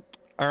Scrabble.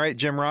 All right,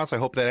 Jim Ross, I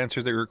hope that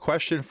answers your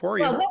question for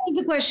you. Well, what was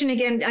the question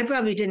again? I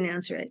probably didn't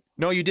answer it.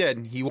 No, you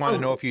did. He wanted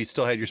to know if you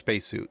still had your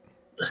spacesuit.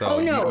 So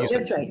no, you said,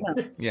 that's right.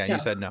 No, yeah, no. you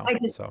said no.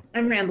 So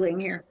I'm rambling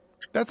here.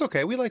 that's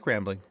okay. We like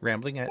rambling.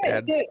 Rambling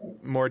adds good.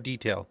 more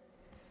detail.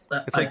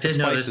 It's I like the did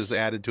spices notice,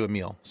 added to a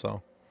meal.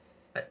 So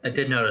I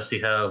did notice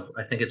you have,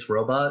 I think it's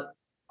Robot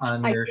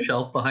on your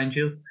shelf behind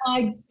you.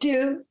 I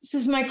do. This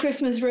is my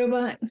Christmas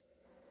robot.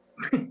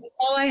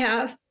 All I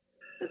have.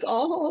 That's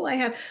all I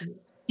have.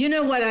 You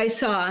know what I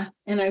saw,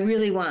 and I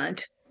really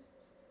want.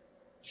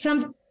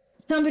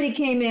 Somebody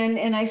came in,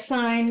 and I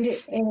signed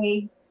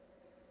a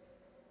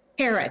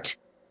parrot.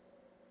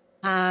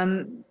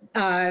 What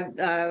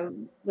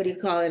do you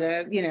call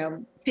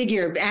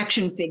it?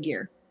 Action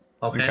figure.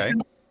 Okay.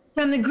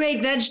 From the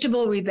Great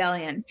Vegetable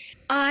Rebellion.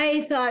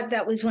 I thought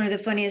that was one of the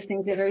funniest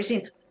things I've ever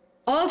seen.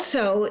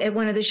 Also, at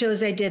one of the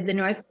shows I did, the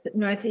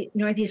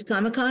Northeast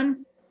Comic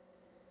Con,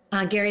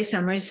 Gary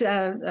Summers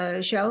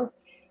show,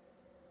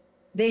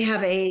 they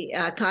have a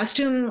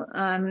costume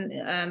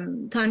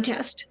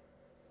contest,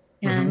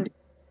 and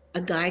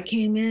a guy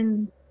came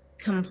in,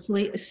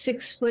 complete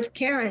 6-foot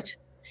carrot.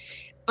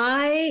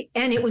 And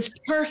it was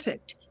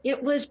perfect.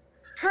 It was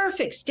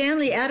perfect.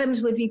 Stanley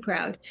Adams would be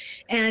proud,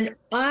 and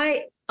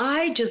I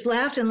just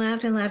laughed and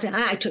laughed and laughed. And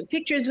I took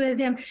pictures with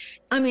him.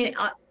 I mean,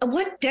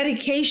 what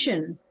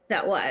dedication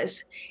that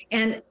was.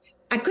 And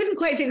I couldn't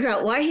quite figure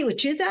out why he would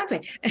choose that,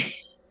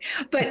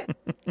 but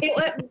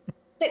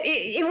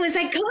it was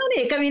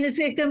iconic. I mean, it's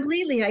a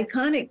completely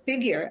iconic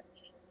figure,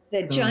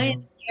 the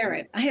giant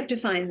carrot. I have to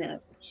find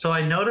that. So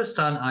I noticed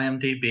on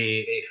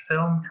IMDb a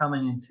film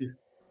coming into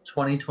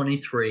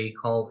 2023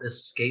 called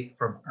Escape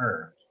from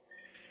Earth,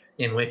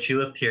 in which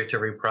you appear to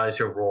reprise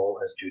your role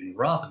as Judy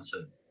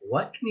Robinson.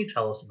 What can you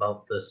tell us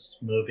about this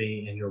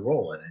movie and your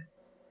role in it?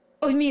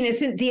 Oh, you mean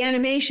it's in the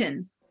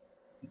animation?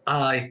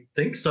 I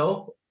think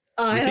so.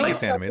 I think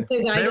it's animated.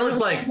 There was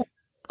like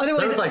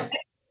Otherwise,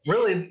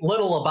 really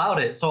little about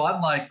it, so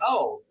I'm like,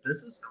 oh,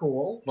 this is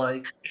cool.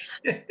 Like,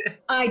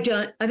 I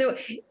don't.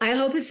 I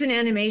hope it's an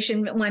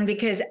animation one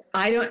because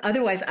I don't.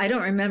 Otherwise, I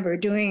don't remember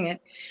doing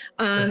it.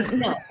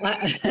 No,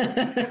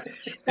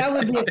 that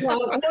would be a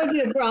problem. That would be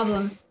a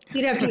problem.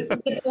 You'd have to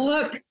get the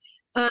hook.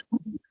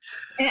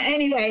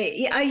 Anyway,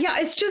 yeah,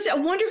 it's just a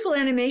wonderful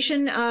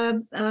animation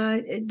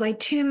by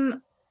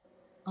Tim.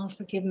 Oh,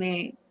 forgive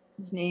me,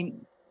 his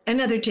name.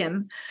 Another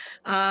Tim.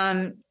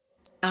 I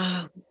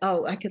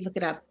could look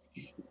it up.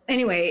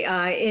 Anyway,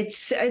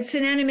 it's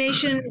an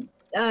animation,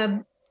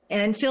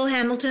 and Phil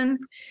Hamilton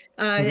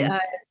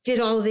did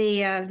all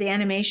the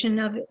animation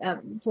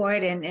for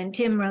it, and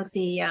Tim wrote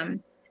the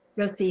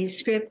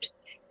script.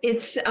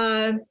 It's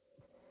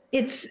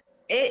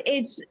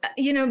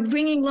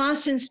bringing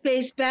Lost in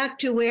Space back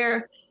to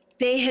where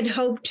they had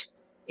hoped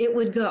it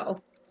would go,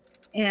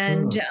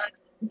 and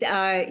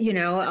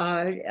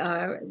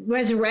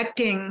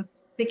resurrecting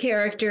the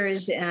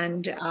characters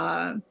and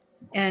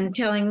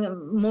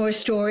telling more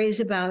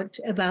stories about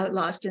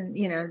Lost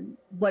and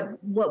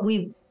what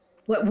we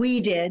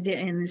did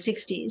in the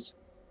 60s,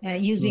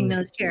 using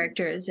those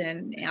characters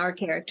and our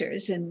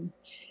characters and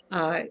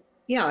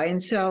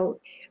so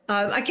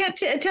I can't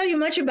tell you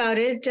much about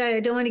it. I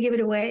don't want to give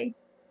it away,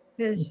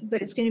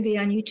 but it's going to be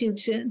on YouTube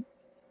soon.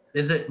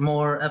 is it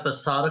more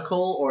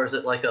episodical or is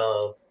it like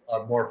a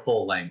more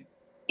full length?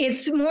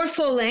 It's more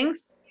full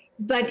length,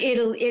 but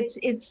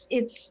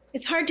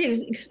it's hard to.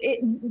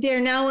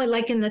 They're now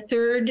like in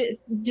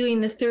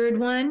doing the third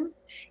one,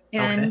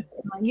 and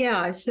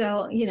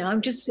so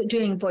I'm just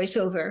doing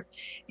voiceover,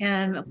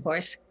 and of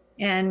course,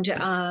 and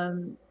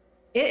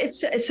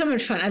it's so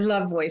much fun. I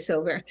love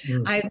voiceover.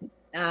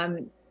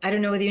 I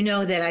don't know whether you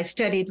know that I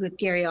studied with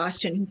Gary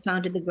Austin, who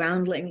founded the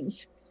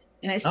Groundlings,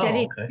 and I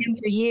studied with him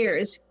for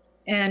years,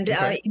 and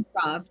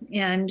improv,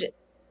 and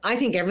I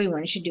think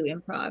everyone should do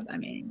improv. I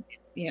mean,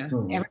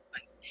 everyone.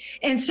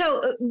 And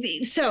so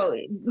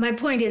my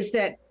point is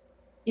that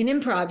in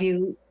improv,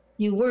 you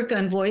work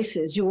on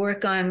voices, you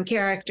work on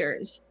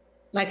characters.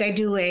 Like I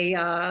do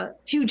a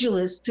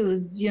pugilist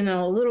who's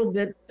a little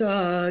bit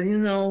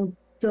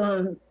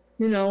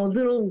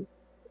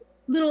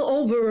little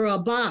over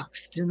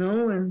boxed,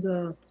 and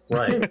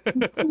right.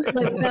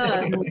 like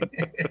that.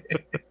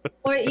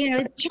 Or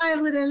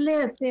child with a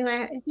lisp,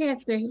 I mean,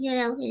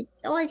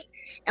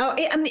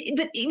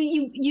 but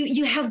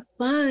you have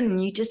fun.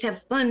 You just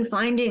have fun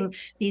finding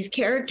these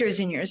characters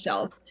in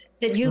yourself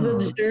that you've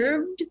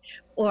observed.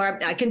 Or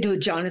I can do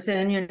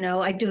Jonathan.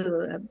 I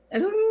do a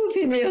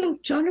female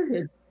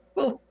Jonathan.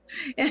 Oh,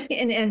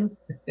 and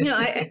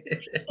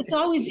it's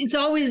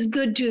always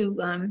good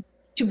to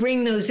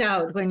bring those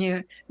out when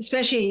you're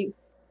especially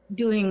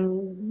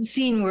doing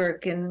scene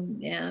work and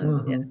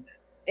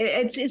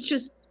it's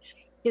just.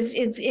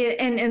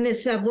 And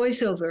this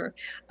voiceover,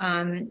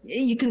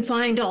 you can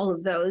find all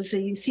of those. So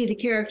you see the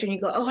character and you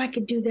go, oh, I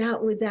could do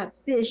that with that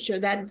fish or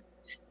that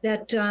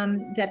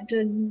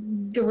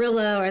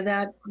gorilla or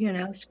that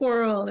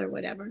squirrel or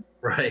whatever.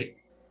 Right.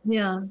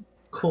 Yeah.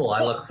 Cool.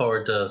 I look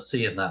forward to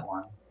seeing that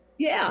one.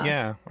 Yeah.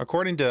 Yeah.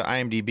 According to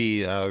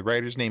IMDb, the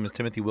writer's name is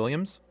Timothy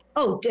Williams.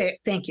 Oh,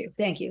 thank you.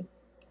 Thank you.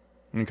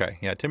 Okay.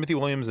 Yeah. Timothy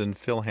Williams and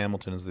Phil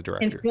Hamilton is the And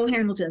director. Phil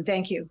Hamilton,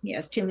 thank you.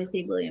 Yes,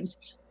 Timothy Williams.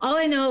 All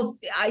I know,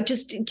 I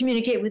just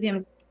communicate with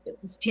him,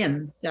 with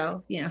Tim.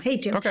 So, hey,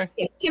 Tim. Okay.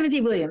 Yeah, Timothy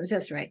Williams,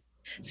 that's right.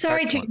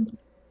 Sorry, Excellent. Tim.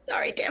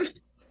 Sorry, Tim.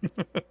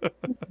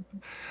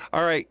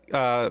 All right,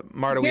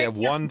 Marta, we have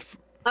one.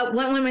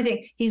 One more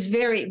thing. He's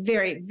very,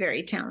 very,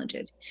 very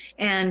talented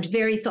and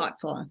very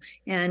thoughtful.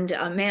 And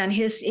man,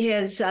 his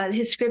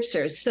scripts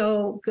are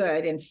so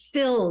good and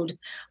filled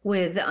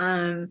with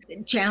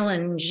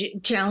challenging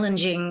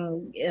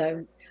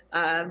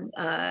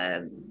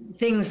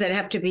things that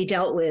have to be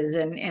dealt with.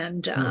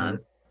 And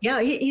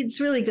yeah, he's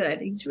really good.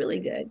 He's really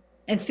good.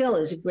 And Phil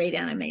is a great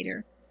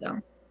animator. So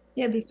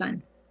yeah, it'd be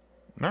fun.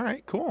 All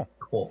right, cool.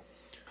 Cool.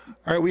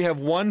 All right, we have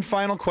one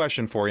final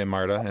question for you,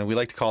 Marta, and we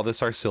like to call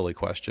this our silly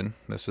question.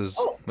 This is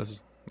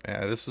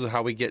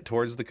how we get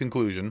towards the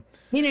conclusion.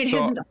 It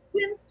So- hasn't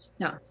been?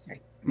 No,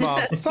 sorry.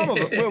 Well, some of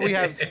it. Well, we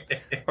have.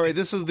 All right,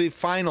 this is the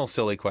final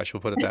silly question.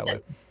 We'll put it that way.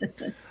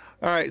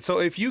 All right, so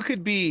if you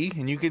could be,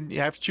 and you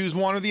have to choose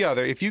one or the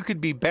other. If you could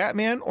be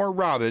Batman or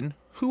Robin,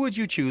 who would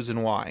you choose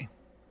and why?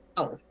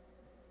 Oh,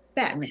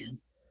 Batman.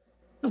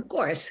 Of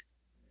course.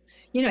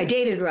 I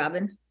dated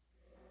Robin.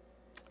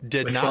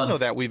 Did Which not one? know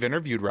that. We've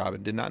interviewed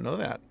Robin. Did not know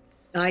that.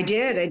 I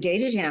did. I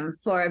dated him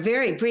for a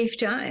very brief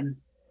time.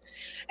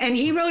 And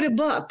he wrote a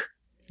book,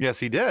 Yes,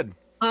 he did.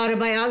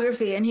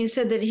 autobiography, and he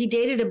said that he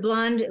dated a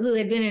blonde who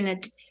had been in a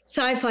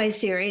sci-fi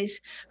series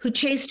who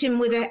chased him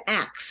with an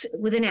axe.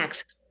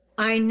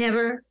 I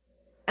never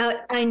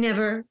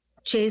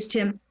chased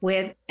him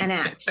with an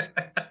axe.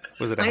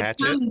 Was it a I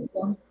hatchet? promise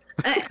you.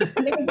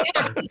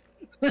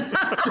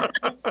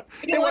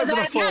 It wasn't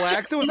a full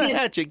axe. It was a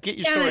hatchet. Get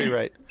your story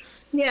right.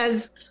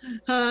 Yes.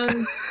 I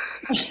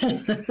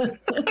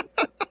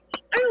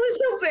was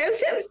so bad.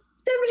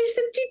 Somebody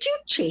said, "Did you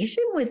chase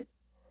him with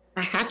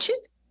a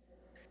hatchet?"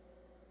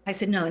 I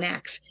said, "No, an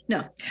axe.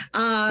 No.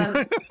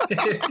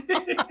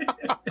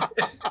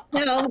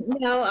 No.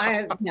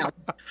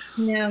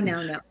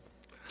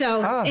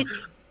 So, I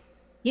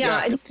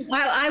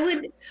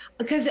would,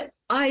 because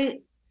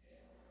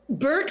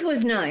Bert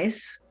was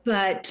nice,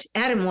 but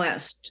Adam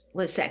West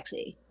was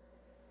sexy.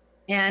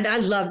 And I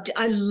loved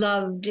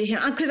him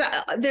because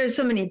there's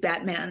so many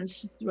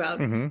Batmans throughout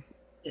Mm-hmm.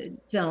 the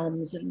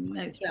films and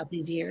throughout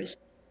these years.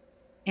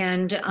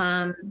 And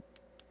I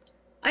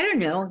don't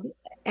know,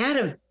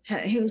 Adam,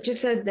 he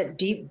just had that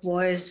deep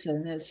voice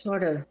and this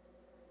sort of,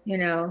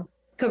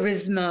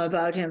 charisma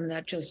about him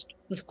that just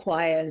was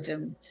quiet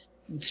and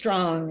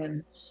strong.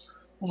 And,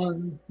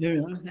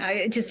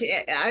 I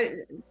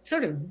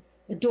sort of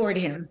adored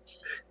him.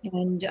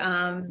 And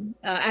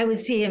I would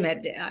see him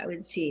at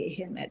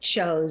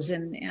shows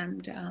and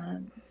I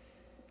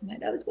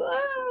would go,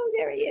 oh,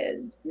 there he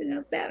is,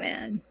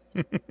 Batman.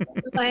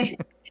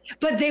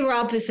 But they were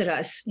opposite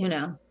us,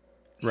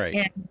 Right.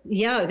 And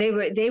yeah, they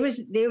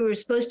were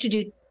supposed to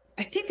do.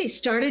 I think they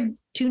started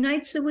 2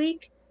 nights a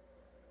week,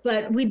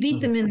 but we beat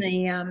them in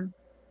the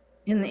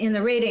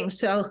ratings,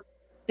 so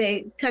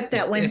they cut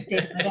that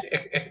Wednesday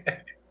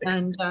night.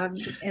 And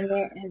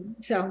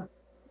so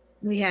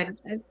we had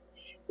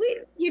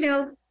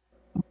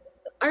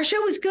our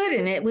show was good,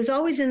 and it was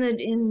always in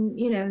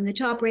the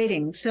top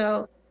ratings.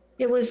 So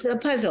it was a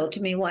puzzle to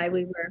me why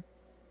we were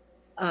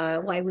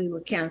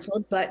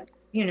canceled, but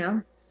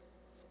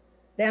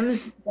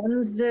them's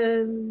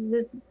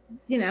the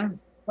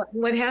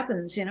what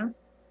happens,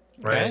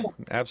 Right. Yeah,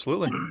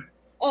 absolutely.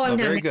 Oh,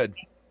 No, very good.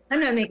 I'm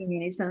not making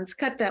any sense.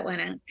 Cut that one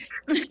out.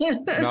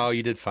 No,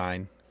 you did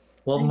fine.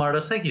 Well,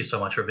 Marta, thank you so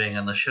much for being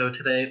on the show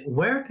today.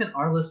 Where can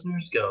our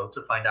listeners go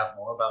to find out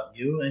more about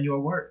you and your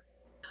work?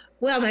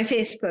 Well, my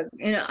Facebook,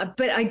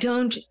 but I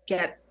don't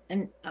get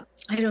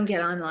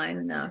online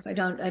enough. I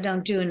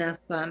don't do enough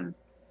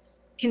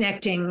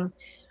connecting.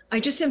 I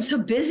just am so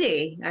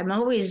busy. I'm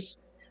always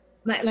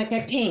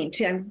I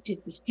paint. I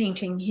did this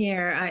painting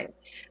here.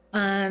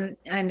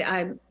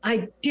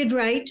 I did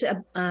write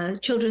a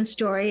children's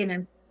story, and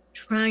I'm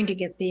trying to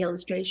get the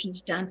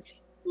illustrations done.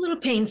 A little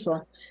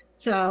painful,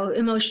 so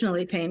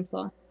emotionally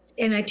painful.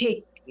 And I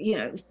take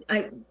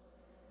I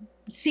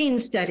scene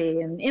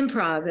study and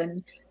improv,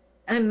 and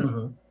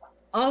I'm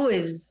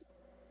always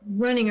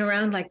running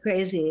around like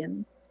crazy.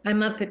 And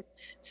I'm up at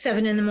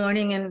 7 a.m.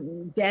 and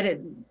in bed at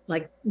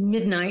like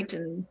midnight,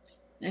 and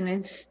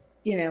it's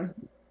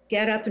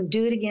get up and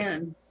do it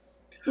again.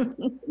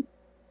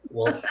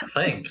 Well,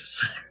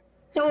 thanks.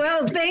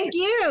 Well, thank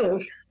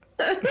you.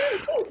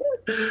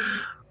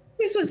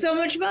 This was so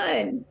much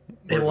fun.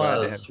 It We're glad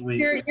to was. We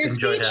You're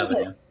enjoyed having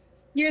you. speechless.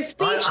 You're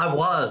speechless. I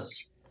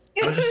was.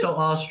 I was just so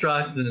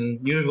awestruck, and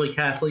usually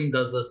Kathleen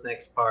does this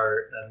next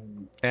part,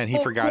 and And he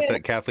Oh, forgot yeah.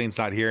 that Kathleen's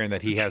not here and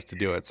that he has to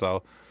do it.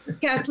 So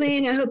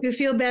Kathleen, I hope you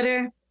feel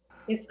better.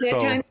 It's that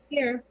So- time of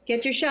year.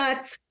 Get your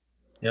shots.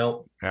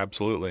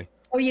 absolutely.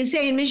 Or you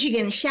say in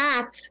Michigan,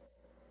 shots.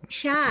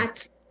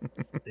 Shots.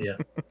 Yeah.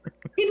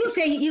 People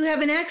say you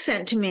have an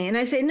accent to me, and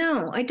I say,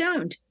 no, I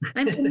don't.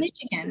 I'm from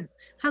Michigan.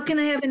 How can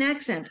I have an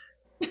accent?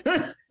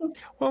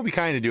 Well, we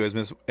kind of do as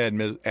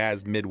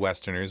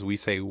Midwesterners. We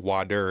say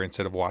water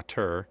instead of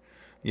water,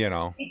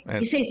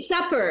 and You say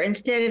supper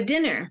instead of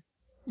dinner.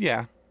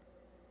 yeah.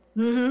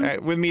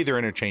 Mm-hmm. With me, they're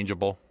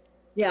interchangeable.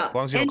 Yeah. As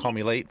long as you don't call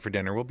me late for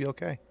dinner, we'll be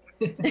okay.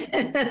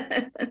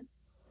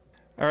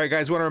 All right,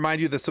 guys, I want to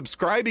remind you that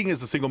subscribing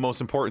is the single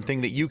most important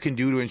thing that you can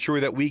do to ensure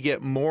that we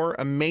get more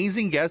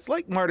amazing guests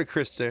like Marta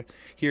Krista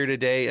here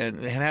today and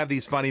have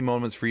these funny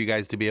moments for you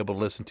guys to be able to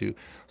listen to.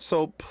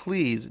 So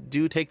please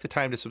do take the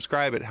time to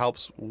subscribe. It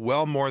helps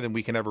well more than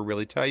we can ever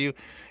really tell you.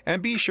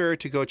 And be sure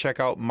to go check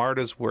out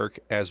Marta's work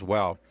as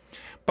well.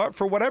 But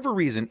for whatever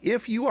reason,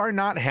 if you are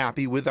not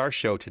happy with our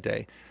show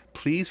today,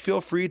 please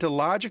feel free to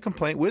lodge a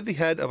complaint with the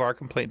head of our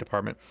complaint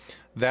department.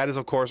 That is,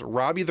 of course,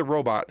 Robbie the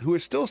Robot, who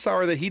is still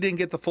sour that he didn't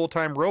get the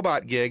full-time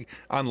robot gig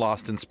on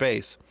Lost in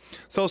Space.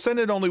 So send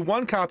in only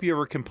one copy of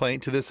her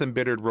complaint to this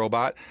embittered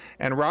robot,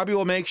 and Robbie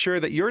will make sure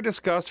that your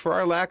disgust for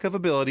our lack of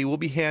ability will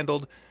be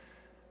handled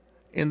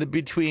in the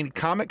between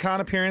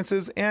Comic-Con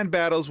appearances and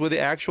battles with the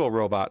actual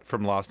robot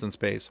from Lost in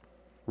Space.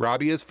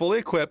 Robbie is fully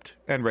equipped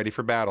and ready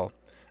for battle.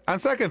 On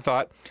second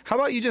thought, how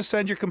about you just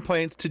send your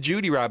complaints to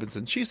Judy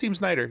Robinson? She seems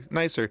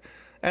nicer,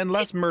 and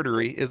less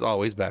murdery is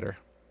always better.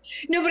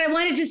 No, but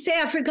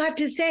I forgot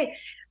to say,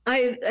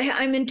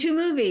 I'm in 2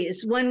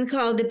 movies. One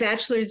called The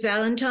Bachelor's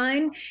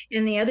Valentine,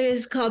 and the other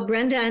is called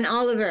Brenda and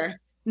Oliver,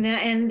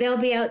 and they'll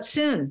be out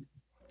soon.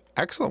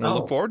 Excellent. We'll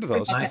look forward to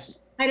those. Nice.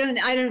 I'm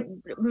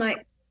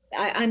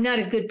not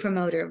a good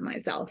promoter of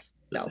myself,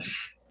 so.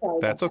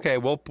 That's okay.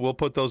 We'll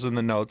put those in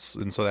the notes,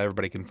 and so that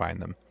everybody can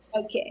find them.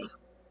 Okay.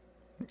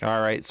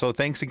 All right. So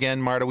thanks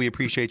again, Marta. We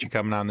appreciate you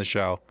coming on the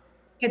show.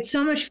 It's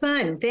so much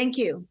fun. Thank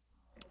you.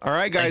 All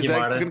right, guys.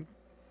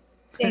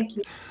 Thank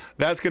you.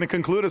 That's going to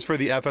conclude us for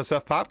the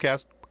FSF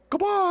Popcast.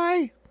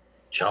 Goodbye.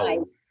 Ciao. Bye.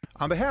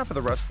 On behalf of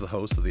the rest of the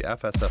hosts of the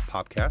FSF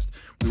Popcast,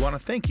 we want to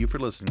thank you for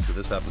listening to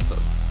this episode.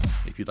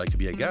 If you'd like to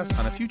be a guest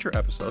on a future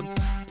episode,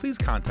 please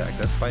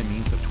contact us by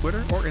means of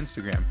Twitter or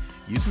Instagram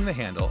using the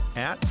handle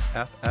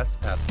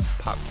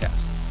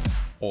 @FSFPopcast.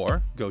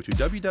 Or go to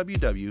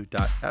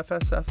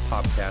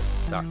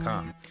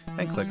www.fsfpopcast.com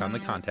and click on the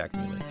Contact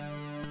Me link.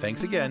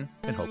 Thanks again,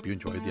 and hope you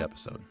enjoyed the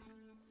episode.